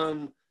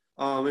on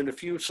in a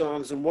few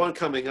songs, and one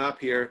coming up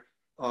here,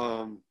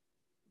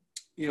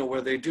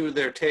 where they do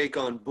their take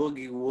on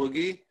Boogie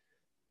Woogie.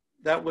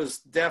 That was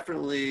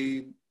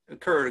definitely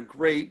occurred a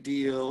great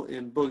deal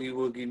in Boogie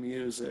Woogie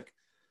music,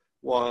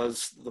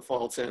 was the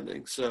false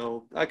ending.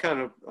 So I kind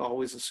of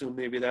always assumed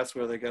maybe that's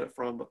where they got it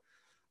from, but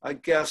I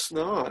guess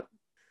not.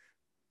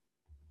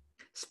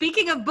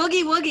 Speaking of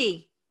Boogie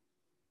Woogie,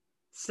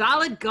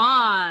 Solid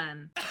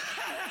Gone.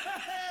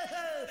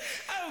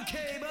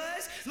 Okay,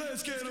 boys,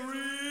 let's get a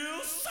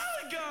real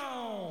solid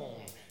gone.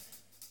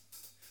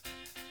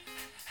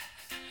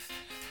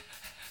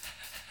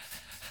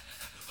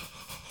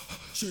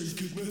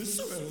 Shake it, miss,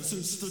 and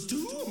sister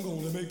too. I'm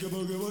gonna make a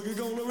boogie woogie,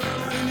 gonna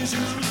rattle in your shoes.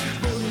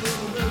 Boogie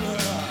woogie, baby.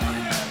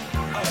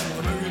 I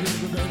wanna boogie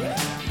with me, baby.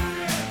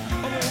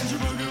 I want you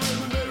boogie with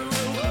me, baby.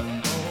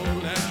 Oh,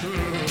 that's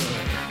good.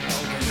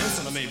 Okay,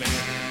 listen to me, baby.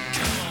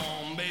 Come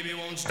on, baby,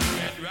 won't you do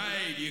it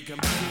right? You can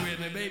boogie with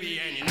me, baby,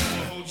 and you know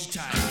I'll hold you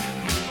tight.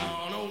 Move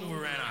on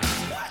over and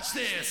watch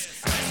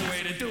this. That's the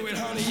way to do it,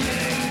 honey.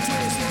 Yeah,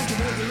 twist,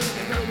 boogie with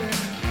me, baby.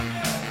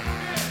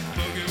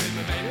 Boogie with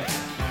me, baby.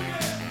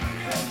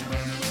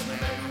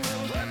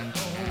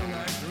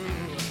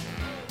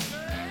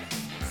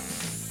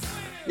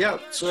 Yeah,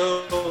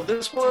 so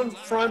this one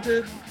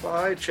fronted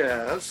by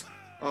Chaz.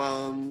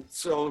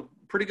 So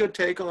pretty good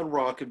take on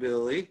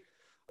rockabilly.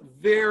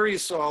 Very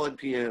solid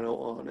piano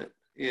on it.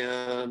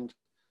 And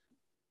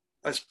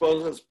I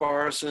suppose it's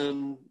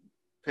Barson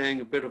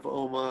paying a bit of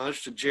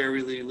homage to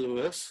Jerry Lee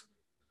Lewis.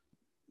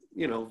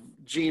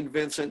 Gene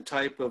Vincent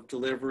type of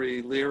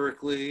delivery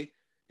lyrically,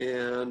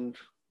 and,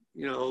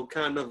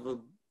 kind of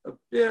a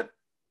bit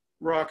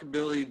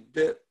rockabilly,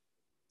 bit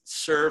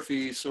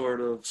surfy sort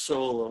of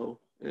solo.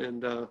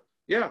 And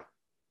yeah,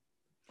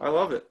 I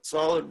love it.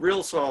 Solid,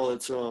 real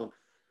solid song.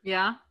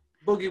 Yeah.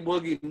 Boogie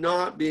Woogie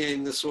not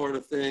being the sort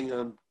of thing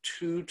I'm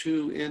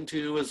too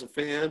into as a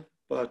fan,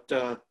 but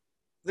I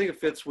think it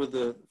fits with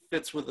the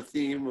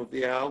theme of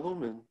the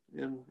album,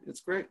 and it's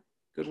great.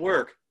 Good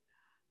work.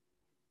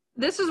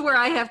 This is where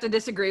I have to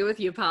disagree with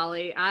you,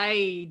 Polly.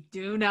 I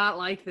do not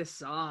like this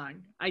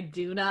song. I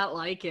do not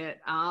like it.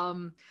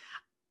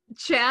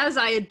 Chaz,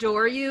 I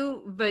adore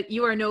you, but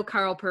you are no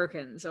Carl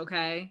Perkins,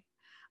 okay?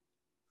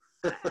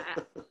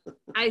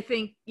 I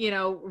think,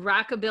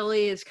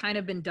 rockabilly has kind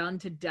of been done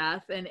to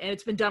death, and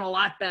it's been done a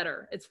lot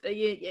better. It's,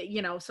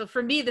 so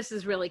for me, this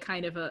is really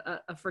kind of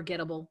a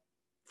forgettable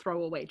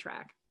throwaway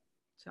track.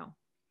 So.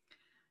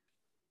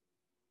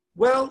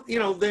 Well,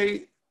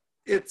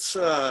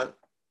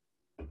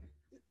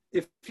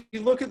 if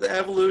you look at the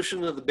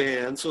evolution of the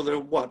band, so they're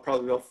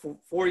probably about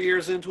 4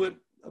 years into it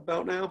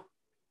about now,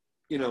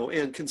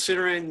 and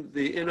considering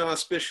the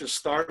inauspicious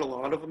start a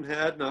lot of them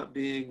had, not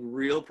being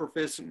real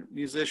proficient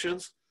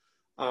musicians,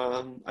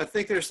 I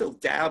think they're still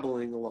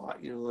dabbling a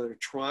lot. They're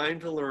trying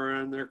to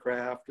learn their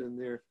craft, and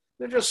they're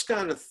just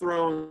kind of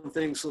throwing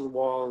things to the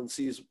wall and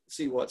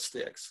see what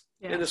sticks.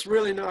 Yeah. And it's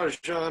really not a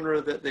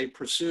genre that they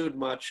pursued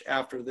much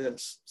after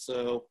this.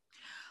 So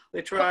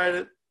they tried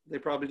it. They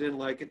probably didn't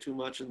like it too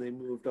much, and they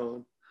moved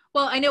on.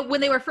 Well, I know when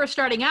they were first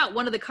starting out,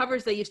 one of the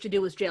covers they used to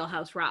do was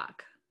Jailhouse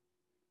Rock.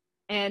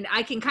 And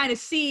I can kind of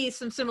see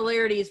some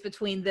similarities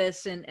between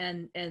this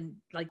and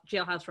like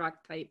Jailhouse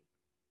Rock type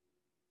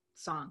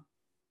song.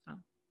 So.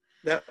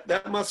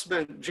 That must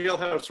have been,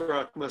 Jailhouse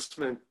Rock must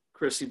have been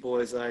Chrissy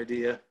Boy's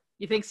idea.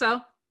 You think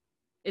so?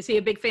 Is he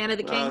a big fan of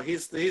the King?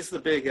 He's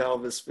the big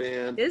Elvis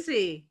fan. Is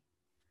he?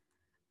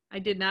 I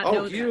did not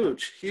know that. Oh,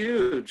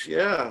 huge,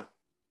 yeah.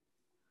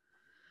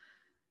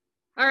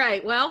 All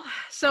right, well,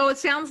 so it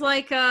sounds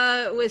like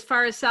as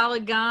far as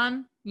Solid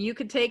Gone, you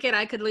could take it,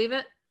 I could leave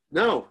it?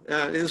 No,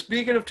 and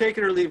speaking of take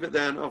it or leave it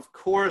then, of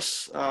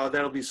course,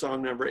 that'll be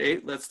song number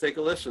 8. Let's take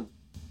a listen.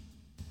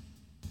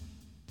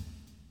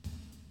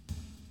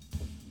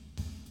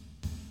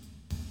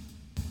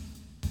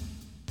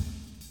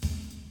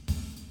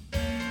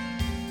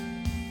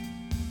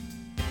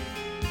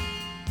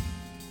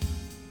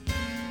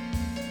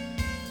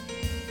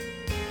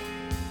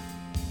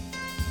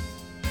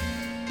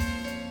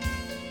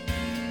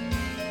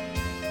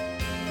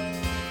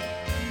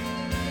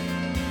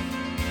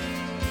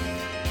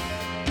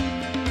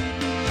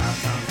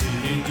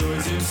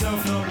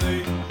 Himself not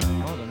late. I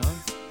don't know.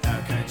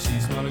 How can she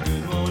smell a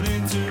good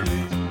morning to me?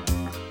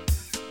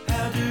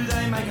 How do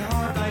they make a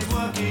hard day's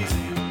work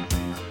easy?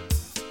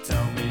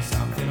 Tell me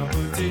something, I'll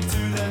put it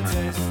to the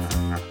test.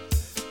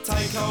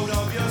 Take hold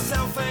of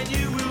yourself and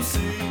you will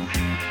see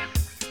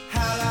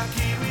how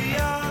lucky we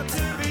are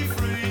to be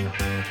free.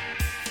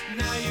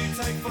 Now you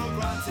take for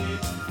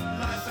granted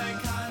life and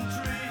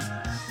country.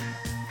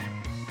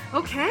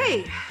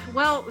 Okay,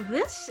 well,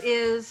 this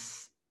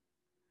is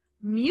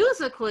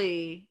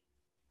musically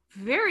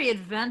very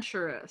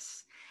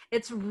adventurous.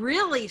 It's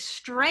really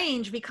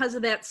strange because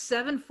of that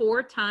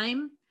 7/4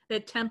 time,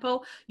 that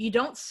tempo. You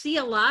don't see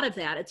a lot of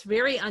that. It's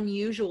very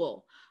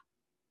unusual.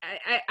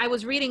 I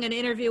was reading an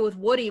interview with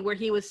Woody where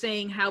he was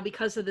saying how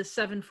because of the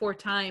 7/4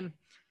 time,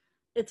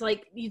 it's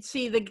like you'd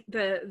see the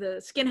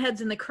skinheads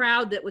in the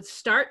crowd that would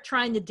start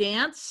trying to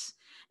dance,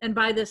 and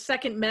by the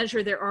second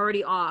measure, they're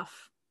already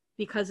off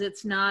because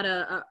it's not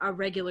a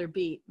regular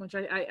beat, which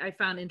I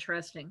found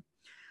interesting.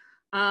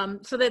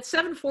 So that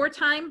 7/4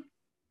 time,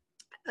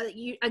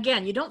 you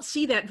don't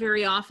see that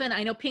very often.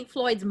 I know Pink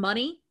Floyd's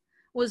Money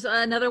was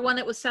another one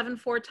that was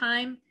 7/4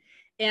 time,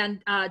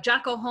 and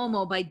Jocko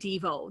Homo by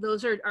Devo.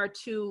 Those are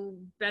two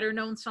better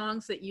known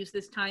songs that use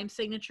this time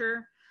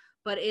signature,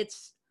 but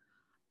it's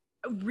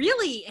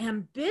really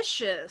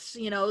ambitious,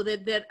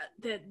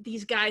 that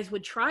these guys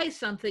would try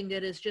something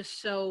that is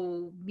just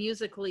so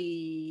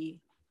musically,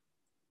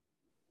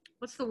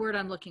 what's the word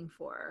I'm looking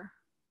for?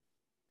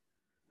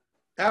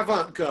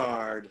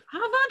 Avant-garde.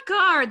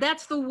 Avant-garde,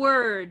 that's the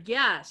word.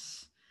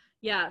 Yes.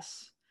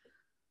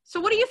 So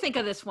what do you think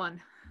of this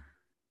one?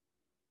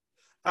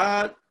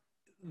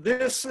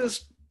 This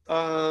is,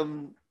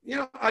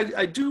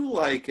 I do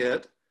like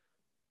it.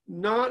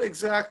 Not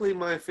exactly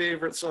my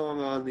favorite song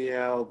on the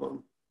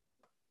album.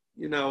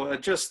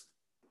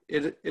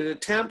 It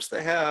attempts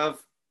to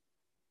have,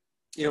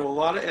 a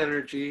lot of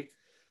energy.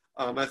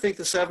 I think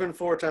the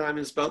 7/4 time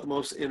is about the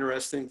most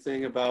interesting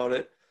thing about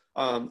it.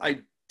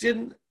 I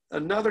didn't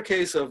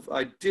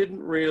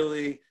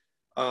really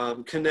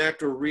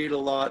connect or read a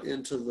lot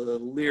into the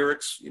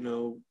lyrics,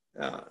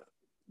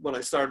 when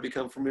I started to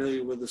become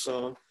familiar with the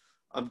song.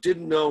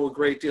 Didn't know a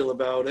great deal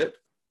about it,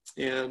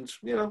 and,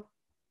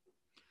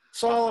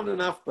 solid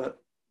enough,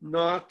 but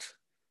not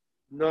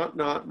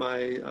my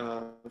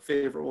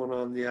favorite one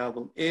on the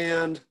album.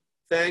 And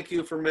thank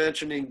you for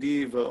mentioning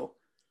Devo.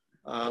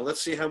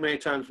 Let's see how many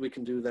times we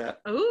can do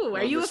that. Oh,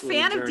 are you a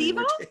fan of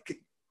Devo?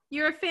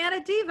 You're a fan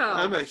of Devo.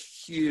 I'm a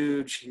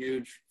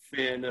huge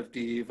fan of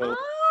Devo.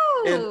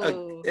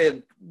 Oh.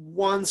 And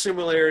one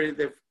similarity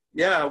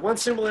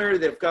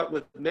they've got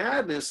with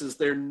Madness is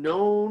they're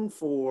known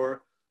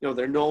for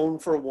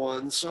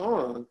one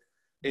song.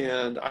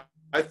 And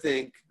I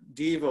think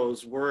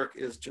Devo's work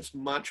is just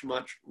much,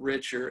 much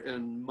richer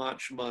and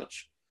much,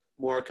 much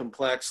more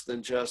complex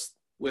than just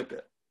Whip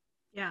It.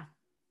 Yeah.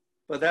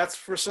 But that's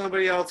for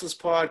somebody else's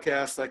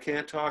podcast. I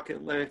can't talk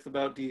at length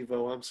about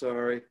Devo. I'm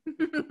sorry.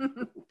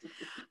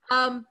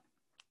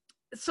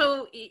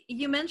 So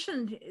you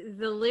mentioned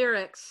the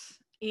lyrics,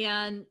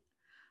 and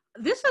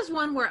this is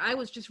one where I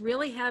was just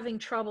really having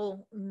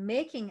trouble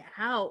making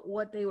out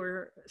what they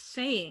were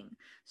saying.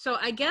 So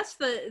I guess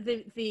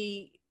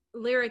the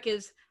lyric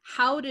is,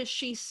 how does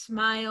she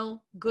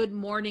smile good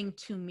morning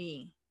to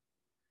me?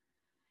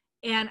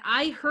 And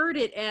I heard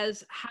it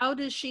as, how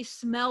does she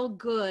smell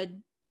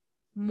good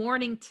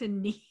morning to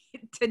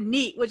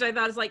neat, which I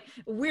thought is like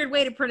a weird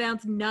way to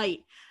pronounce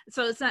night.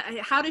 So it's not,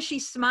 how does she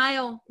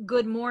smile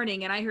good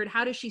morning? And I heard,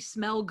 how does she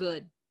smell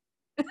good?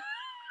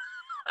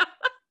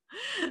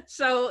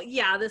 So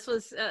yeah, this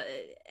was,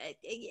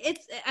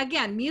 it's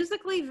again,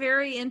 musically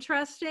very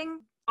interesting.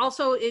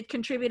 Also, it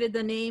contributed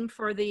the name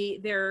for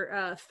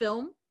their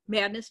film,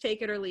 Madness,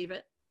 Take It or Leave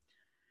It.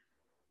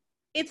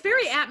 It's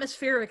very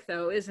atmospheric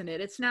though, isn't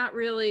it? It's not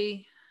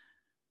really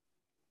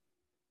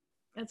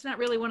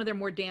one of their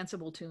more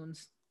danceable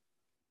tunes.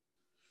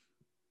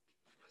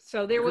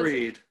 So there was,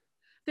 Agreed.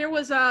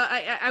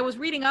 I was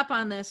reading up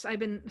on this. I've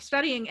been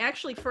studying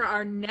actually for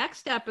our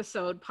next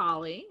episode,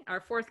 Polly,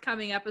 our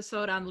forthcoming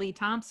episode on Lee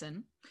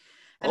Thompson.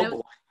 And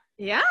boy.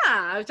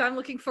 Yeah, which I'm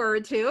looking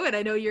forward to, and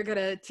I know you're going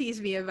to tease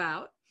me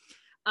about.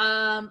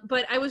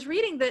 But I was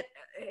reading that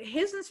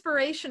his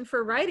inspiration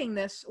for writing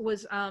this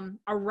was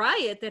a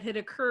riot that had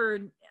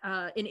occurred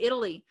in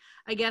Italy.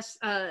 I guess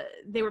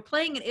they were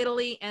playing in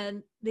Italy,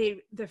 and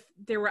they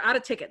were out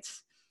of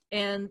tickets.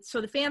 And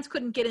so the fans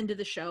couldn't get into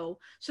the show.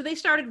 So they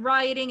started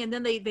rioting, and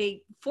then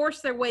they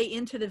forced their way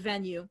into the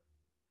venue.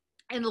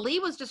 And Lee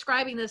was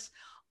describing this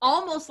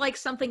almost like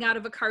something out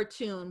of a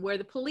cartoon, where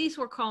the police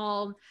were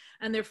called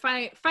and they're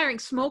firing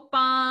smoke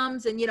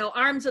bombs and,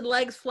 arms and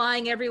legs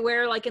flying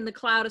everywhere, like in the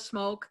cloud of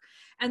smoke.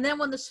 And then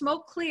when the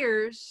smoke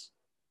clears,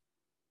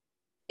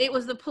 it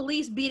was the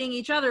police beating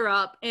each other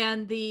up,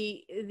 and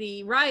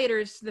the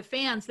rioters, the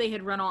fans, they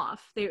had run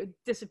off. They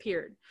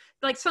disappeared,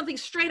 like something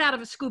straight out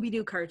of a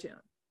Scooby-Doo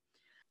cartoon.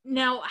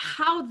 Now,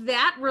 how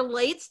that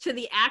relates to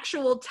the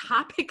actual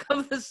topic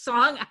of the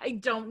song, I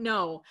don't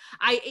know.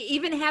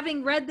 Even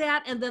having read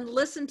that and then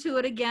listened to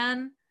it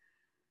again,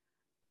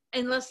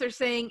 unless they're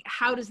saying,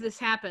 how does this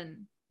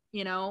happen?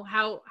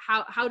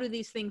 How do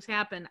these things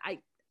happen?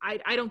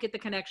 I don't get the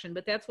connection,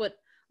 but that's what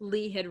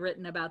Lee had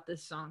written about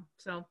this song.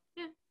 So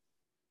yeah,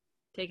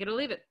 take it or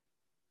leave it.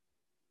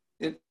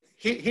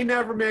 He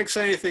never makes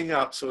anything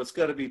up, so it's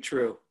got to be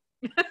true.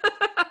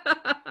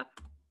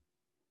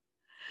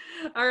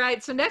 All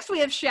right, so next we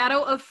have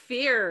Shadow of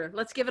Fear.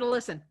 Let's give it a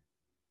listen.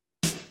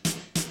 I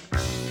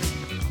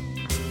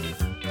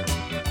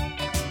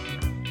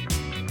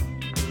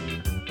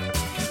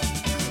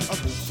walk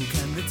through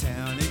Camden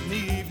Town in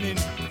the evening,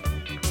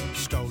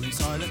 strolling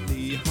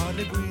silently,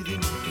 hardly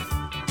breathing.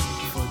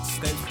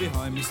 Footsteps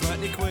behind me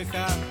slightly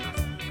quicker,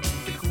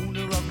 the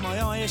corner of my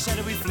eye a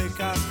shadowy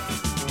flicker.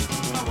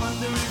 I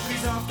wonder if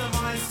he's after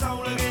my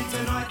soul again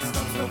tonight.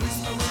 Stops the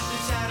whisper with the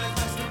shadow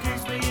that still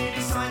keeps me in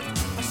his sight.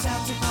 I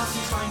shout to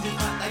passing strangers,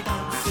 but they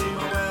don't seem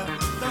aware.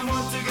 Don't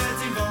want to get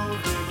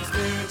involved in a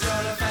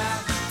spiritual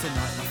affair. Tonight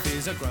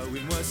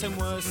worse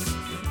and worse.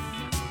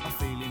 A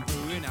feeling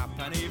brewing up,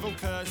 an evil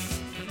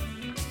curse.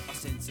 I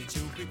sense a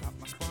chill creep up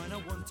my spine. I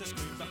want to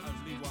scream, but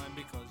only whine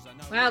because I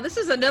know. Wow, this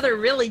is another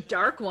really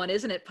dark one,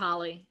 isn't it,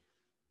 Polly?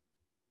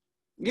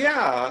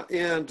 Yeah,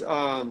 and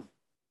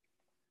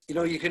you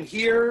know, you can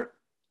hear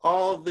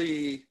all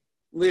the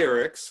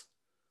lyrics.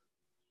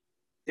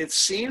 It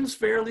seems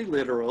fairly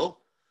literal.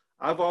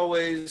 I've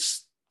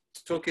always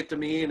took it to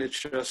mean it's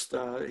just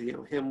you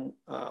know, him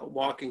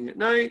walking at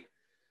night.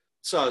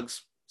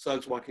 Suggs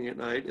walking at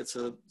night. It's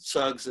a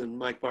Suggs and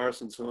Mike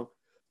Parsons song,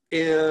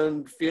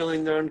 and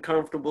feeling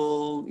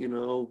uncomfortable, you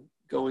know,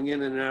 going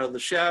in and out of the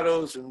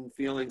shadows and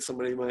feeling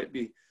somebody might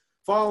be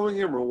following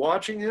him or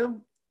watching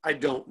him. I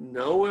don't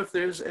know if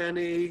there's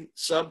any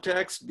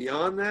subtext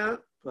beyond that,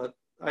 but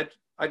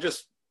I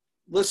just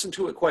listened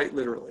to it quite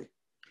literally.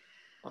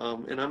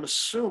 And I'm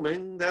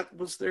assuming that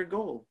was their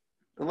goal.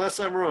 Unless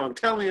I'm wrong.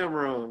 Tell me I'm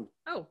wrong.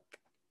 Oh,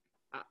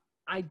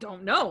 I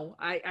don't know.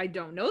 I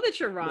don't know that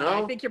you're wrong.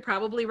 No? I think you're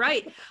probably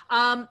right.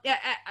 I'm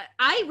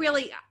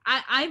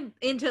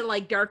into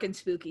like dark and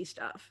spooky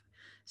stuff.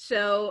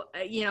 So,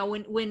 you know,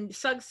 when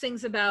Suggs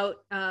sings about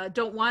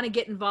don't want to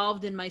get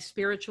involved in my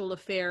spiritual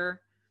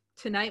affair,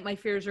 tonight my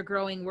fears are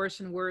growing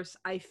worse and worse,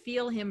 I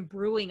feel him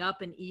brewing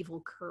up an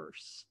evil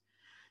curse.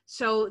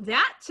 So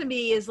that to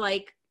me is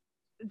like,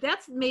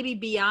 that's maybe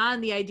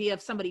beyond the idea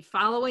of somebody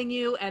following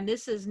you, and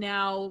this is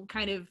now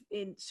kind of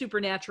in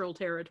supernatural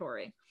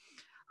territory.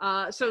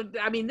 So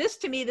I mean, this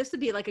to me, this would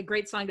be like a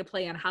great song to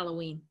play on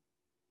Halloween.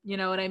 You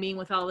know what I mean,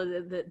 with all of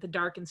the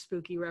dark and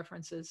spooky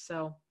references.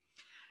 So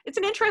it's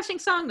an interesting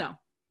song, though.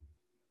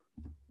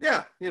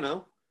 Yeah, you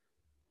know,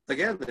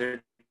 again,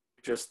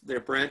 they're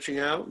branching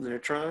out and they're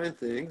trying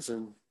things,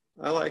 and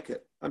I like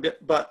it.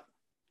 But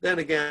then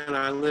again,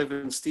 I live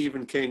in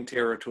Stephen King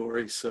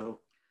territory, so.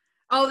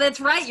 Oh, that's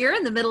right. You're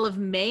in the middle of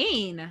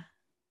Maine,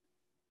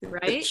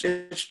 right?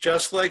 It's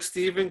just like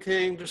Stephen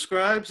King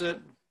describes it.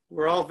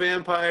 We're all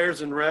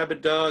vampires and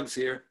rabid dogs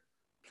here.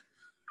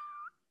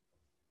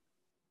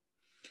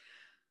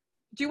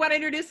 Do you want to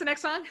introduce the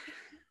next song?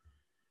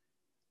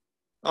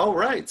 All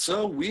right,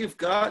 so we've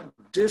got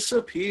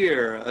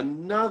Disappear,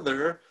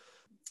 another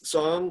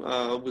song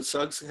with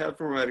Suggs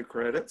having writing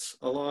credits,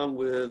 along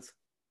with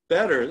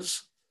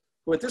Betters,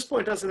 who at this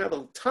point doesn't have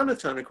a ton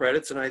of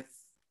credits, and I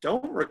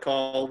don't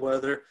recall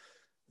whether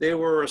they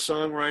were a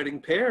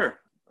songwriting pair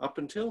up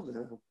until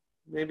now.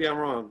 Maybe I'm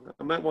wrong.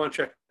 I might want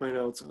to check my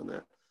notes on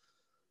that.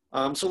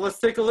 So let's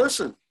take a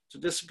listen to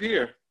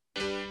Disappear.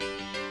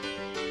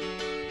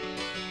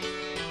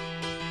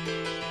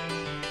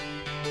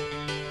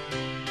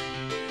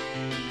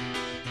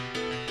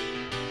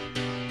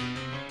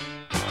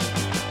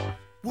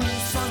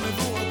 Walls on the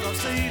water,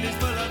 ceilings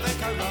full of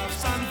echo laughs,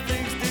 some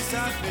things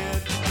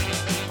disappeared.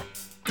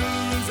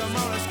 Gurus on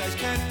roller skates,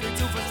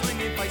 capital for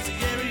swinging face, the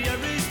area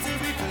is to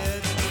be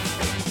cleared.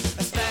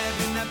 A stab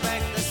in the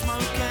back, the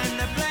smoke and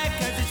the black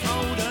as it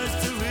smoulders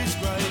to his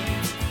grave.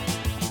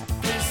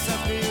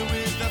 Disappear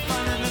with the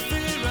fun and the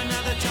fear,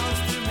 another chance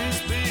to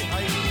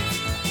misbehave.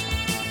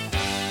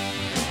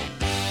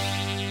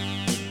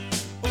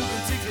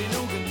 Organ tickling,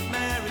 organ,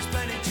 Mary's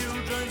planning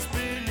children,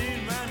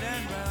 spinning round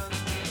and round.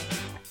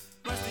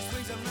 Rusty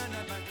swings and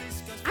runabout,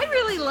 disco. I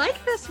really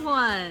like this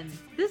one.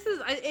 This is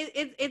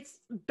it's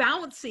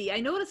bouncy. I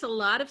notice a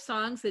lot of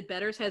songs that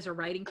Betters has a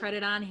writing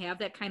credit on have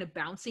that kind of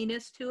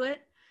bounciness to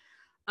it.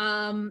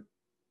 And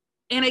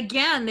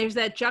again, there's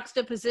that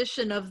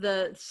juxtaposition of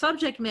the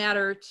subject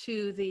matter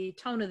to the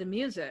tone of the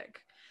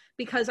music,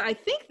 because I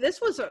think this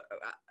was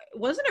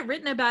wasn't it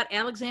written about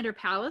Alexander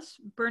Palace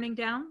burning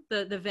down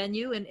the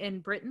venue in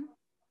Britain?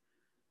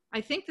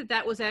 I think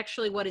that was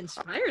actually what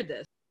inspired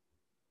this.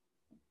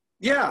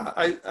 Yeah,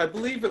 I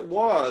believe it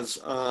was.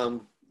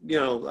 You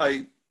know,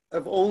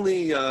 I've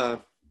only, you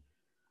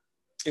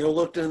know,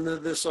 looked into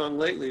this song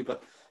lately,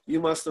 but you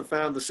must have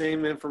found the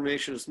same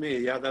information as me.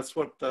 Yeah, that's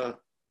what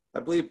I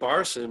believe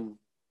Barson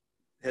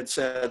had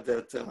said,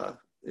 that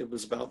it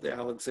was about the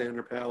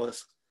Alexander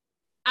Palace.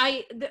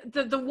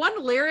 The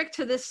one lyric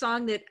to this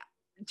song that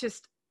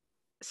just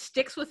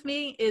sticks with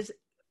me is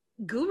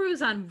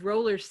 "Gurus on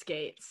roller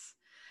skates."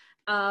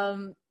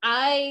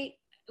 I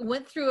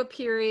went through a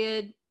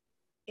period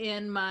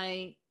in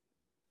my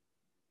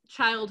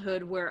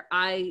childhood where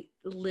I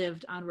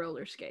lived on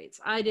roller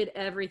skates. I did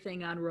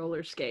everything on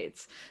roller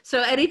skates.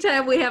 So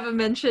anytime we have a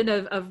mention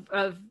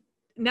of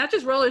not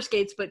just roller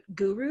skates, but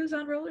gurus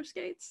on roller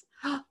skates,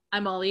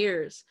 I'm all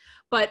ears.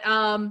 But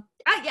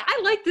I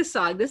like this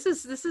song. This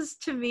is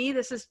to me,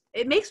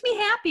 it makes me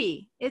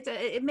happy.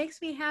 It makes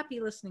me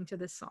happy listening to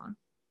this song.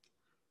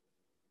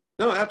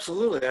 No,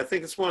 absolutely. I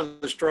think it's one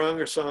of the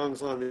stronger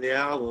songs on the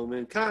album,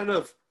 and kind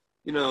of,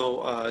 you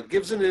know,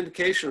 gives an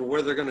indication of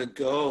where they're going to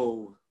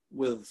go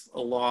with a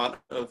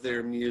lot of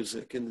their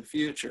music in the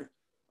future,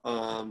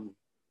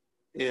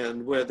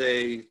 and where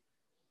they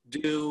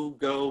do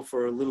go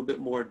for a little bit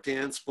more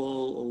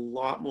danceable, a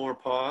lot more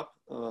pop.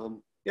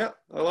 Yeah,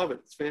 I love it.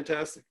 It's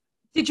fantastic.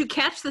 Did you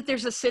catch that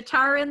there's a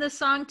sitar in this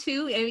song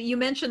too? You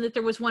mentioned that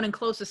there was one in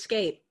Close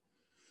Escape.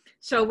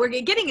 So we're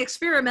getting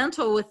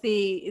experimental with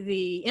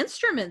the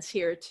instruments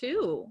here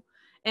too.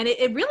 And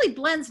it really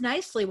blends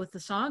nicely with the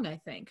song, I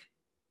think.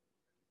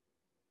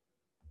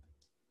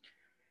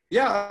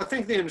 Yeah, I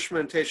think the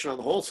instrumentation on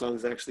the whole song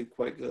is actually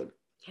quite good.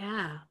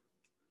 Yeah.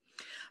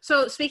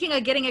 So speaking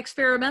of getting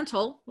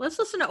experimental, let's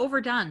listen to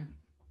Overdone.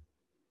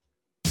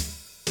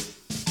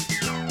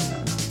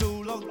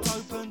 Door locked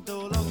open,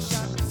 door locked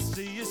shut.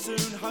 See you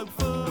soon,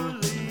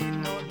 hopefully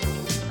not.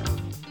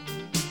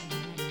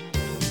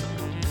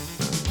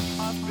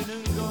 I've been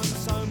and gone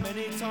so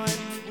many times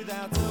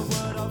without a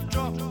word I've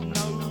dropped, no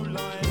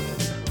line.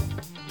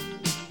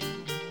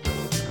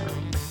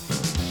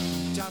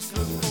 Just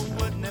look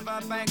forward,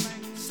 never back.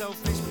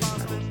 Selfish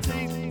bastard,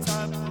 teeth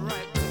up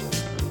right.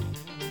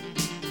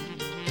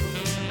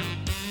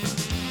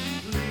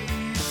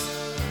 Please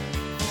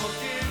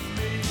forgive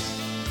me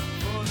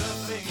for the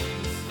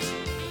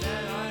things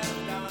that I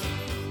have done.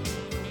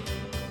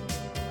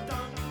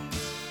 Don't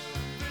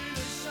feel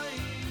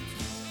ashamed.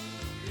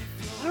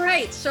 All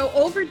right, so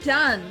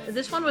Overdone.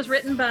 This one was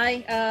written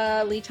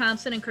by Lee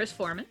Thompson and Chris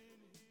Foreman.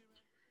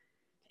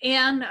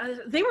 And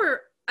they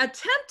were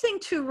attempting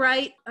to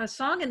write a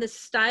song in the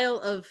style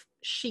of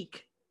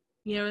Chic.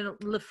 You know,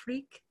 Le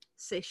Freak,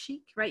 c'est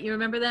chic, right? You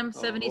remember them,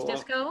 70s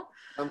disco?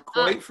 I'm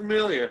quite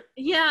familiar.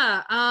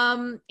 Yeah,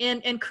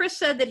 and Chris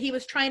said that he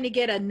was trying to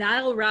get a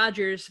Nile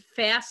Rodgers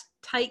fast,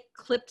 tight,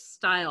 clipped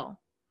style.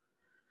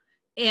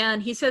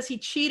 And he says he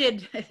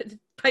cheated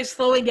by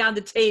slowing down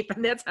the tape,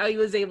 and that's how he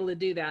was able to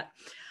do that.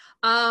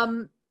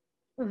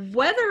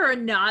 Whether or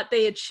not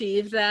they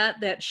achieved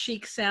that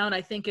chic sound,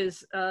 I think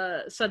is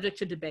subject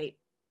to debate.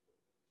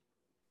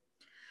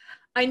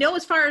 I know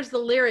as far as the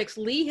lyrics,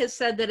 Lee has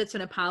said that it's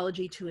an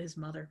apology to his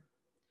mother.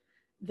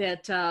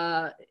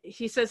 That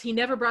he says he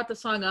never brought the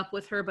song up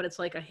with her, but it's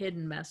like a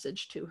hidden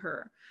message to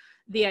her.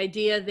 The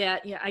idea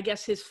that, yeah, I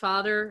guess his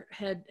father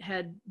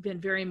had been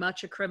very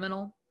much a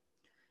criminal,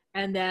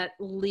 and that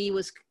Lee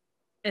was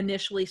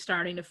initially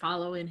starting to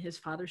follow in his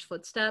father's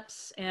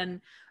footsteps,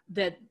 and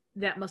that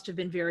must have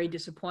been very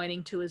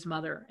disappointing to his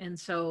mother. And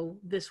so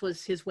this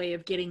was his way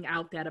of getting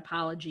out that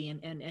apology,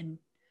 and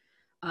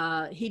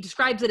he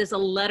describes it as a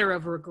letter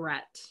of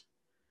regret,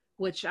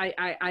 which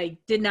I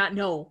did not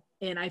know,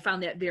 and I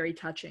found that very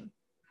touching.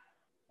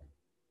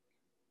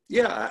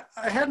 Yeah,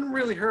 I hadn't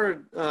really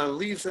heard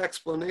Lee's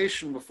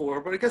explanation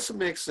before, but I guess it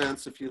makes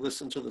sense if you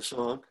listen to the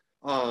song.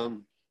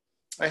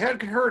 I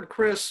had heard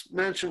Chris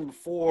mention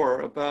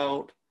before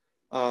about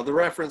the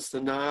reference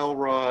to Nile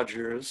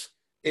Rodgers,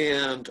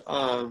 and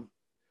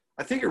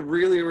I think it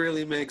really,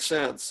 really makes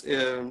sense.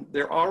 And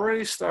they're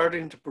already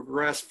starting to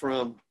progress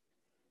from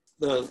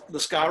the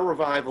ska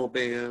revival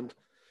band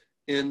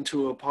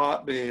into a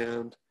pop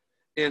band.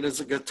 And as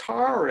a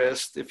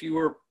guitarist, if you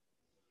were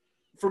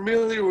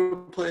familiar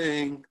with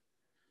playing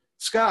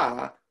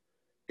ska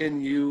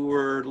and you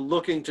were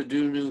looking to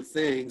do new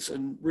things, a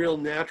real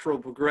natural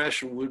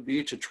progression would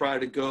be to try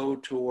to go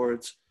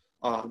towards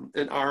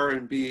an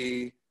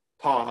R&B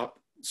pop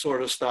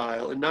sort of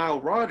style. And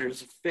Nile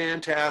Rodgers, a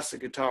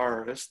fantastic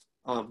guitarist,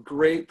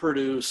 great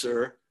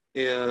producer,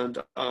 and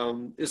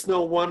it's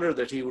no wonder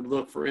that he would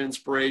look for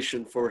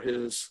inspiration for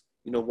his,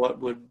 what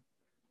would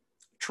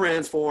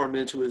transform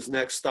into his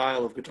next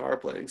style of guitar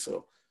playing.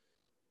 So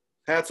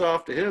hats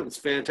off to him. It's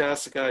a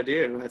fantastic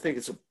idea, and I think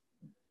it's a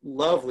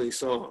lovely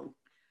song.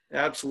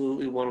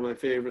 Absolutely one of my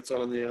favorites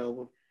on the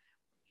album.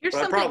 But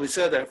I probably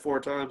said that 4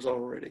 times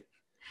already.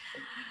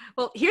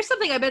 Well, here's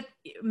something I bet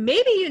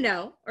maybe you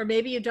know, or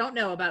maybe you don't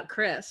know about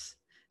Chris.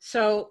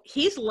 So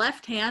he's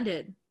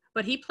left-handed,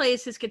 but he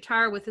plays his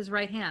guitar with his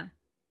right hand,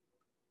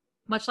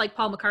 much like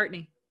Paul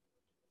McCartney.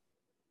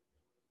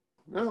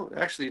 No,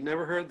 actually,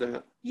 never heard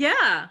that.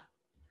 Yeah.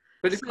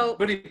 But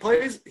he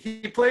plays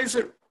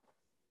it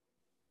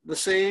the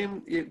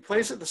same. He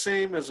plays it the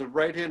same as a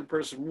right-handed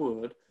person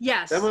would.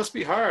 Yes. That must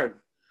be hard.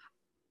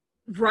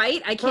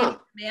 Right? I can't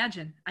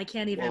imagine. I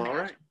can't even imagine.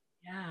 All right.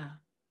 Yeah.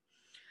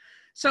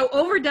 So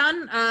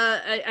Overdone,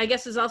 I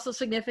guess, is also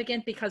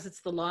significant because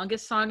it's the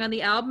longest song on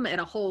the album at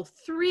a whole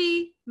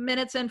 3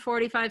 minutes and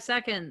 45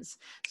 seconds.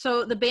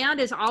 So the band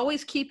is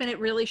always keeping it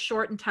really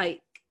short and tight,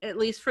 at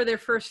least for their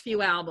first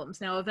few albums.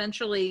 Now,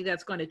 eventually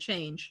that's going to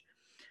change.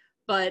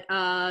 But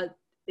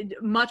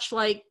much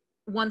like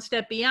One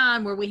Step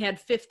Beyond, where we had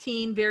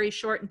 15 very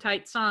short and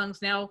tight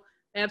songs, now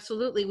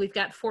absolutely we've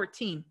got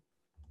 14.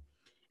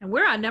 And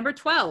we're on number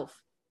 12.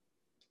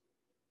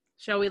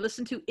 Shall we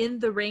listen to In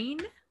the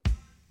Rain?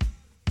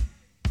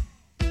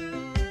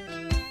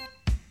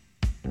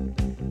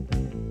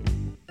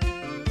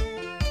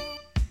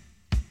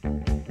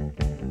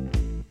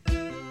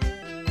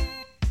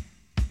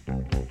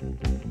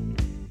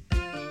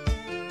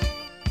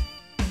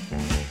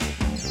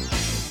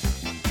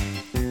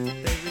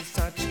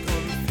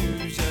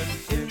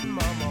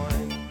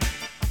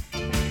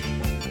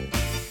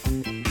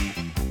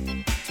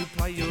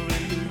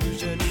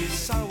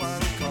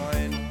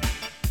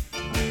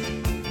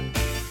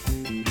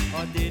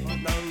 I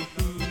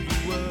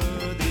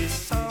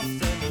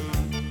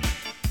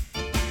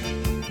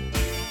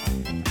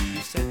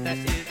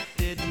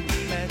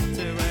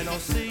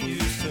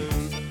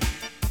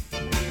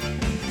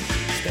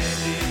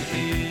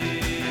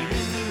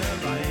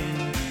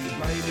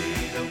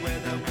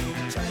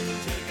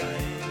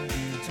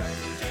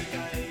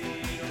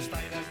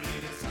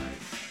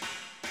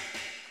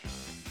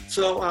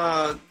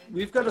So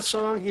we've got a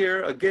song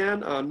here,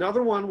 again,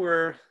 another one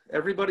where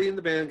everybody in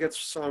the band gets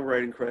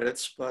songwriting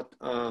credits, but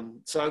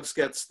Suggs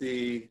gets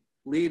the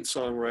lead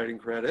songwriting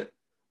credit.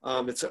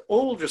 It's an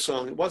older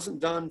song. It wasn't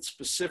done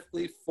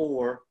specifically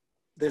for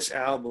this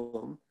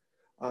album.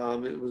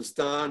 It was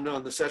done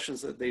on the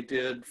sessions that they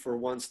did for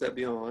One Step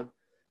Beyond.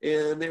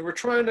 And they were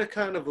trying to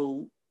kind of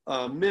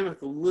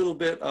mimic a little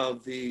bit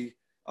of the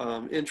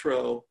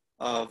intro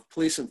of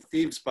Police and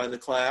Thieves by The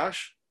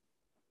Clash.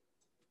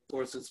 Of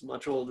course, it's a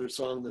much older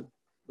song than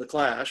The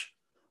Clash.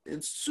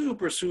 And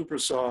super, super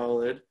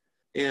solid.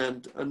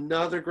 And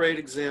another great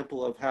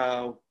example of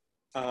how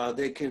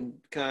they can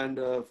kind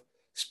of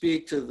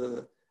speak to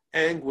the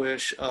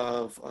anguish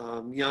of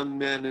young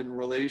men in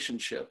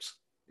relationships.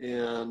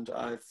 And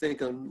I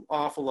think an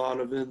awful lot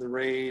of In the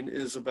Rain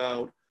is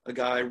about a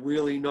guy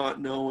really not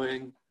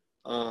knowing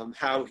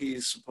how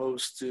he's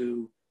supposed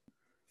to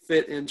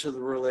fit into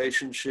the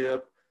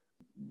relationship,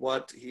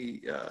 what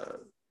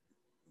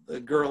the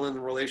girl in the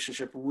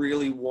relationship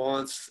really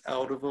wants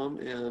out of him.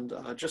 And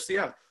a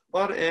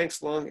lot of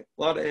angst, a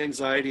lot of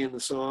anxiety in the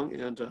song,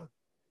 and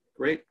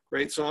great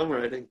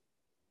songwriting.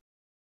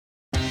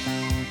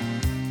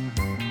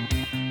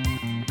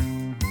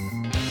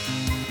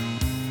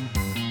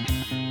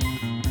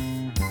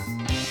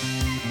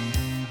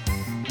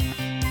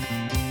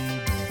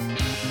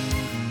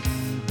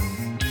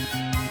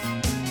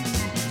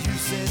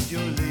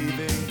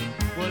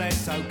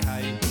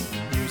 Okay,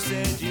 you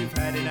said you've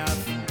had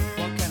enough,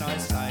 what can I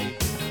say?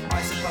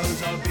 I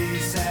suppose I'll be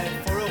sad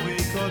for a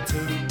week or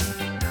two,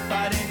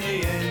 but in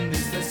the end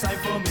it's the same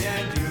for me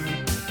and you.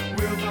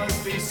 We'll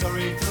both be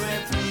sorry through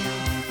and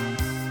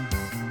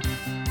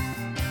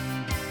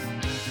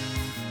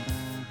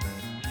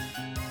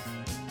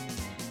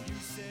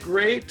through.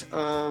 Great,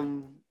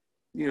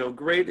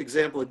 great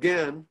example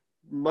again,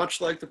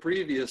 much like the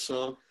previous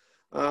song,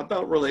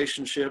 about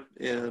relationship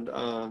and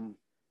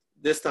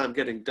this time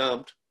getting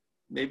dumped.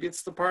 Maybe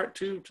it's the part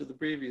 2 to the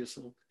previous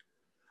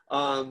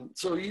one.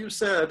 So You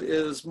Said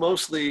is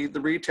mostly the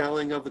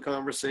retelling of the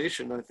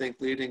conversation, I think,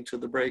 leading to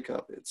the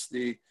breakup. It's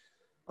the,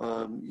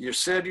 you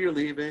said you're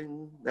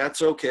leaving,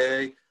 that's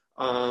okay.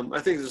 I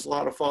think there's a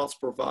lot of false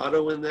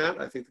bravado in that.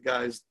 I think the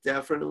guy's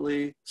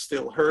definitely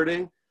still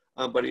hurting,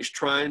 but he's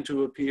trying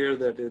to appear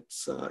that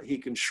it's he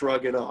can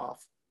shrug it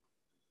off.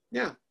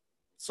 Yeah,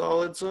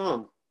 solid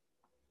song.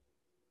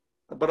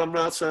 But I'm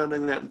not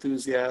sounding that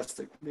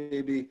enthusiastic.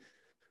 Maybe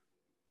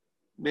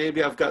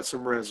I've got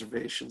some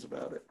reservations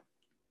about it.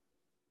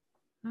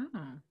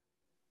 Oh,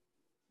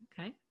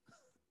 okay.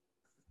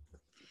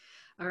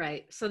 All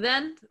right. So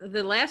then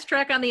the last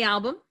track on the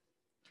album,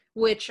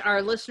 which our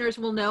listeners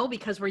will know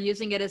because we're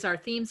using it as our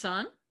theme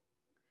song,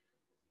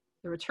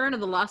 The Return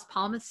of the Las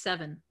Palmas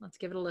 7. Let's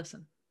give it a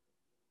listen.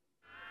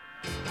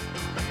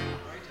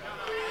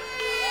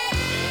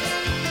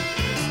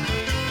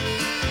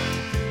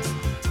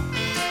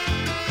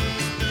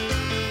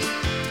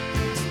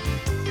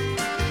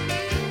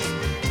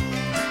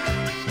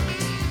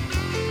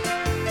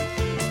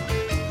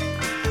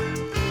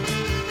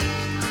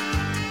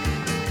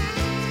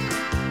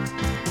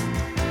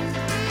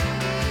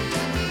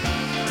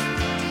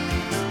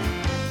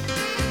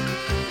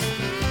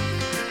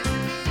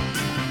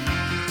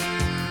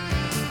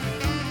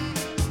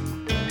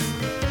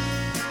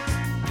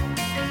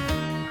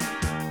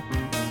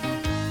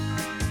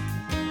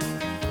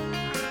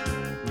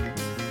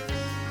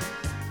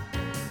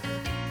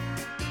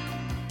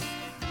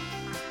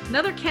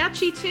 Another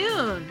catchy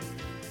tune.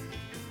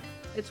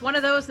 It's one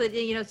of those that,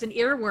 it's an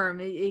earworm.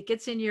 It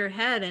gets in your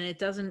head and it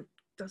doesn't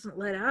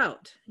let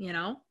out,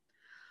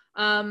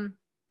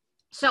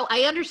 So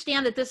I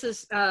understand that this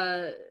is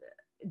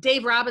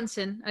Dave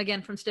Robinson,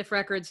 again, from Stiff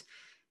Records.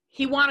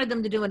 He wanted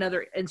them to do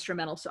another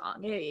instrumental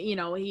song.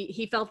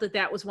 He felt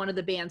that was one of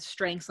the band's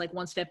strengths, like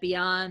One Step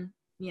Beyond,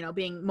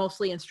 being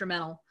mostly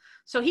instrumental.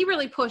 So he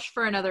really pushed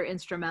for another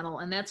instrumental,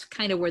 and that's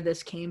kind of where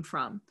this came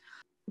from.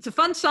 It's a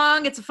fun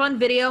song. It's a fun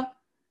video.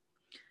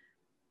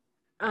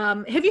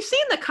 Have you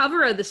seen the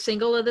cover of the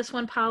single of this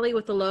one, Polly,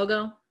 with the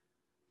logo?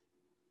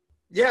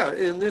 Yeah,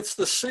 and it's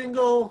the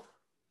single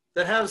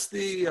that has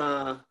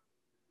the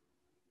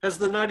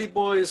Nutty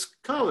Boys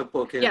comic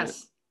book in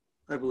it,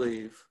 I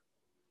believe.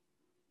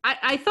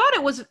 I thought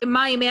it was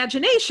my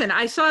imagination.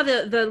 I saw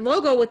the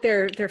logo with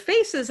their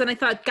faces, and I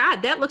thought,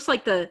 God, that looks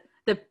like the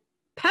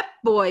Pep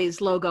Boys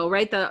logo,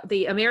 right?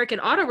 The American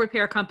Auto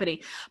Repair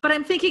Company. But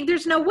I'm thinking,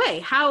 there's no way.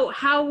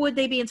 How would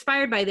they be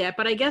inspired by that?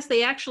 But I guess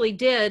they actually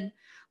did.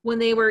 When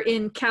they were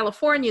in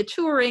California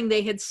touring,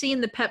 they had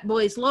seen the Pep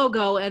Boys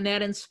logo, and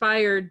that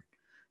inspired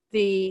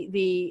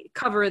the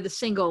cover of the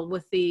single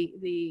with the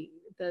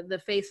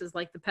faces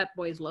like the Pep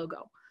Boys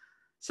logo.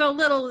 So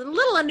little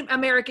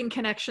American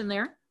connection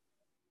there.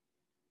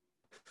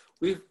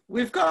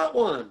 We've got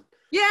one.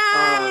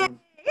 Yay!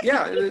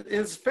 Yeah,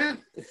 it's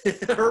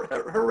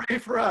hooray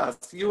for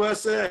us,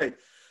 USA.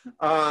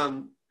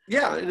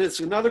 Yeah, and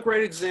it's another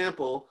great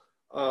example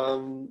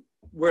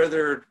where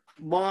they're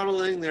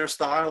modeling their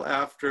style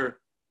after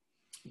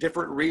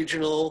different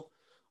regional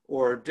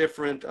or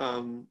different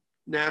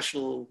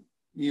national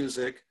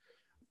music.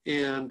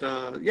 And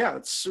yeah,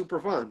 it's super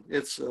fun.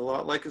 It's a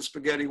lot like a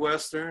spaghetti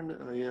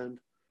Western.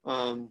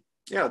 And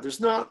yeah, there's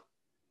not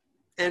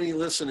any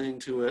listening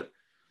to it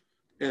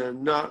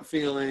and not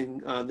feeling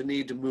the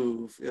need to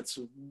move. It's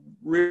a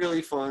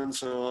really fun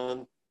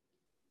song, a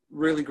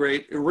really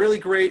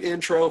great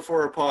intro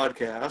for a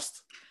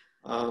podcast.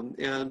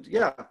 And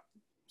yeah,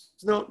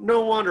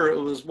 no wonder it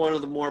was one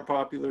of the more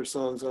popular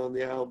songs on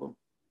the album.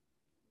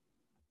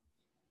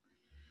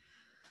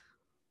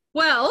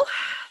 Well,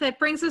 that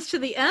brings us to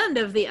the end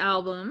of the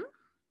album.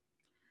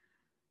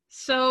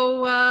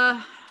 So,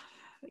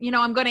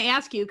 I'm going to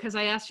ask you, because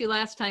I asked you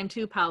last time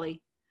too,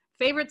 Polly,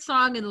 favorite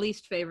song and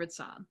least favorite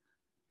song?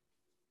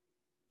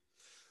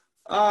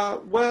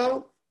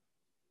 Well,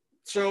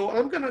 so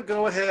I'm going to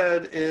go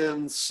ahead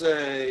and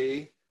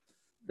say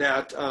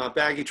that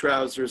Baggy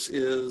Trousers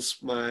is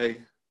my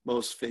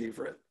most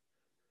favorite.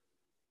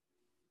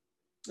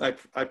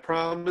 I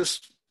promise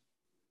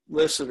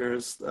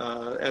listeners,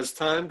 as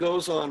time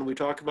goes on, we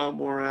talk about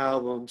more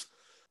albums,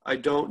 I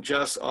don't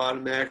just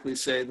automatically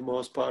say the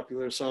most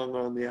popular song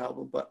on the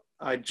album, but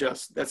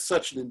that's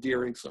such an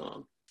endearing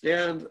song.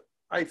 And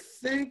I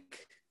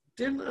think,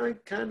 didn't I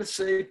kind of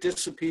say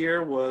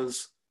Disappear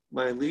was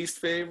my least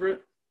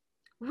favorite?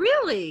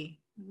 Really?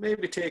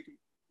 Maybe take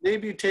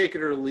it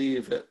or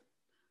leave it.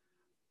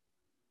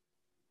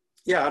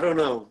 Yeah, I don't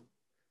know.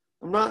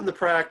 I'm not in the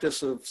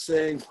practice of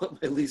saying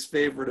what my least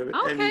favorite of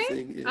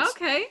anything is.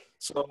 Okay.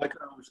 So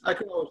I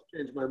can always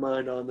change my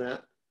mind on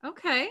that.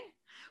 Okay.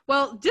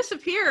 Well,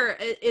 Disappear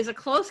is a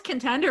close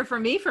contender for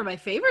me for my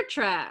favorite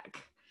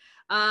track.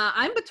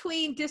 I'm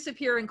between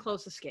Disappear and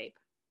Close Escape.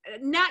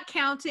 Not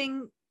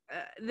counting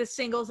the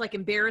singles like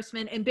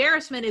Embarrassment.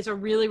 Embarrassment is a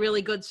really,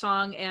 really good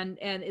song, and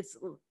it's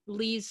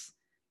Lee's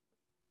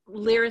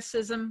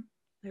lyricism.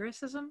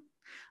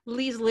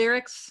 Lee's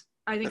lyrics,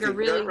 I think are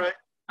really right.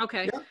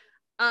 Okay. Yeah.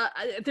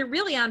 They're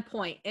really on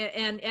point,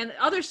 and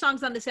other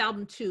songs on this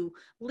album too.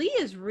 Lee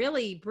is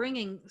really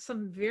bringing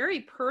some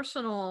very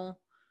personal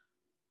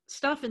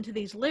stuff into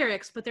these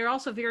lyrics, but they're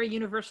also very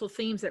universal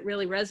themes that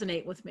really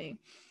resonate with me.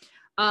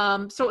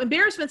 So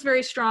Embarrassment's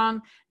very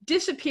strong.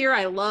 Disappear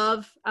I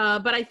love,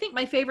 but I think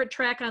my favorite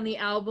track on the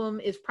album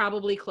is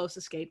probably Close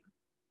Escape.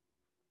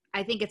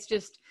 I think it's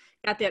just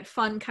got that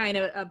fun kind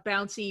of a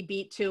bouncy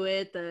beat to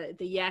it, the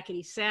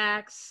yakety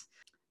sax.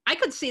 I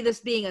could see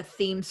this being a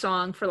theme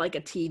song for like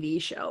a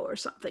TV show or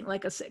something,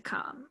 like a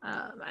sitcom.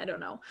 I don't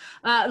know.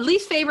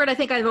 Least favorite, I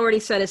think I've already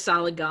said, is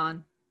Solid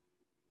Gone.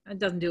 It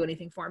doesn't do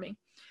anything for me.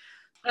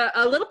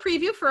 A little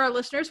preview for our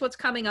listeners, what's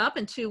coming up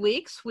in 2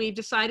 weeks. We've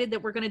decided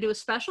that we're going to do a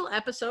special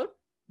episode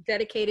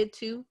dedicated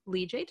to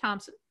Lee J.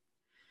 Thompson.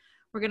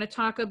 We're going to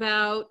talk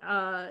about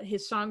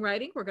his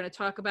songwriting. We're going to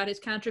talk about his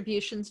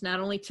contributions, not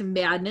only to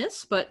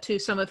Madness, but to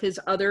some of his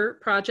other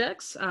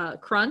projects,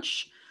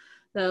 Crunch,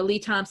 the Lee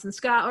Thompson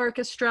Ska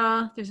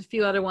Orchestra. There's a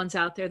few other ones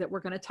out there that we're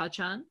going to touch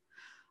on.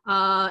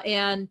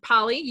 And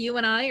Polly, you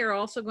and I are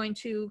also going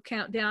to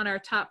count down our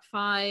top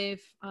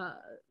 5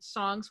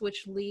 songs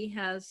which Lee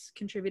has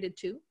contributed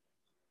to,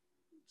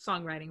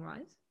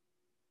 songwriting-wise.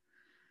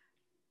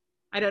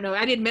 I don't know.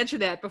 I didn't mention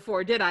that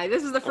before, did I?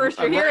 This is the first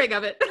you're hearing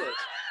of it.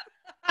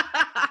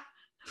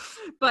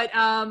 But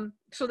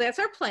so that's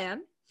our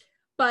plan.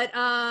 But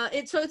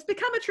it's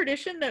become a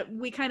tradition that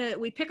we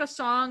pick a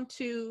song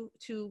to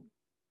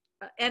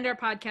end our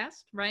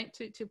podcast, right?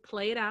 To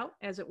play it out,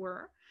 as it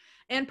were.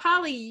 And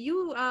Polly,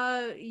 you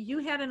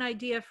had an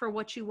idea for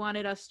what you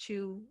wanted us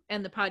to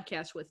end the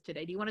podcast with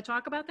today. Do you want to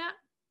talk about that?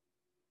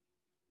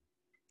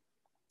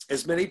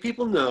 As many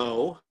people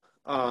know,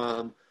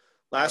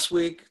 last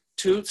week,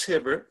 Toots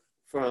Hibbert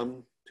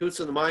from Toots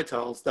and the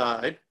Maytals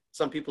died.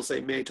 Some people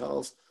say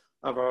Maytals.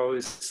 I've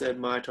always said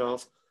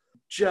Maytals.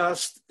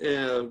 Just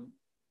a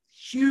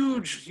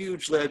huge,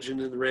 huge legend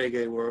in the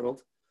reggae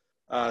world.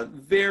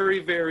 Very,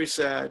 very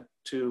sad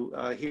to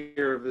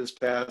hear of his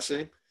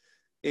passing.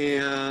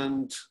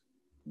 And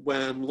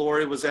when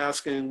Lori was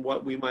asking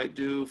what we might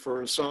do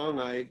for a song,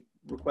 I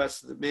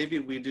requested that maybe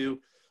we do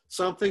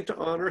something to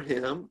honor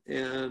him.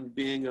 And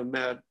being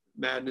a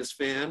Madness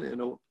fan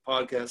and a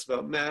podcast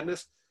about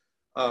Madness,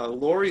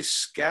 Lori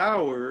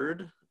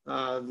scoured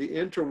the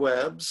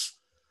interwebs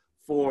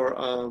for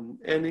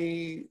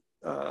any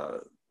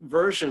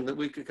version that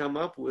we could come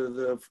up with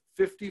of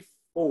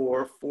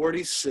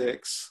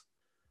 5446.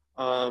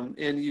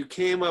 And you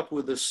came up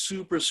with a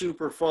super,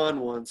 super fun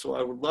one. So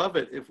I would love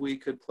it if we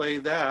could play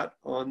that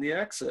on the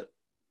exit.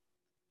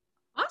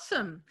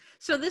 Awesome.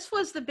 So this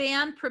was the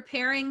band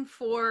preparing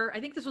for, I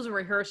think this was a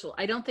rehearsal.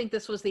 I don't think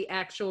this was the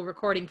actual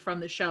recording from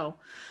the show,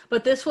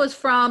 but this was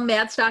from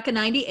Madstock in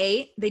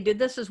 '98. They did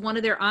this as one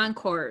of their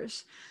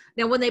encores.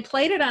 Now, when they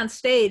played it on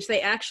stage,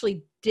 they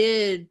actually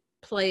did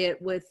play it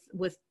with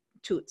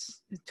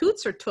Toots.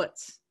 Toots or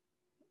Toots?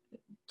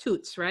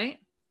 Toots, right?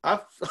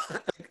 I've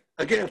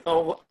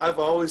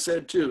always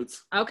said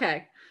Toots.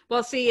 Okay.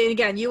 Well, see,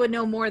 again, you would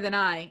know more than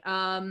I.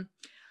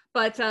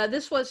 But I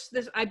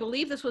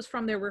believe this was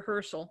from their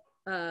rehearsal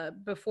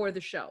before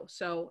the show.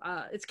 So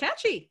it's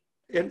catchy.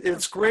 And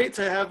it's great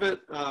to have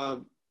it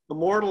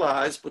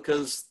immortalized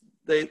because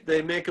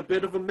they make a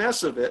bit of a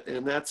mess of it,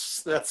 and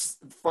that's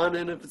fun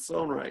in of its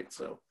own right.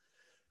 So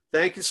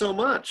thank you so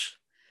much.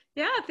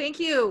 Yeah, thank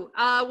you.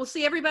 We'll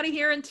see everybody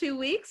here in 2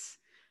 weeks.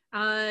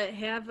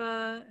 Have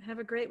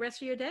a great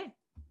rest of your day.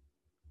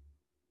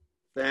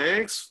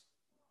 Thanks.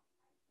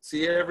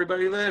 See you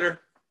everybody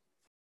later.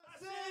 I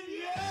said,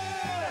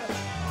 yeah.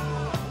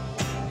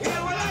 Hear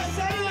what I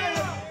say?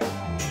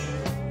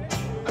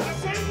 I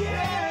said,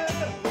 yeah.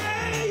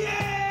 Yeah,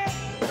 yeah.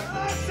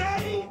 I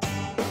say.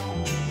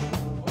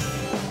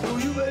 Do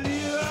you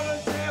believe I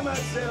would tell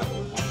myself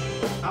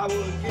I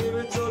would give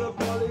it to the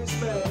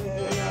policeman?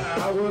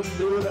 I wouldn't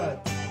do that.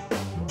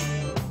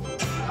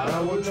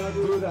 I would not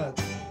do that.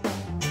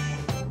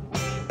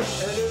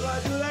 And if I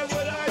do that,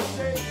 would I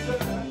say, sir?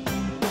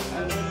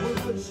 And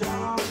it would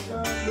shine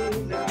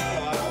me now.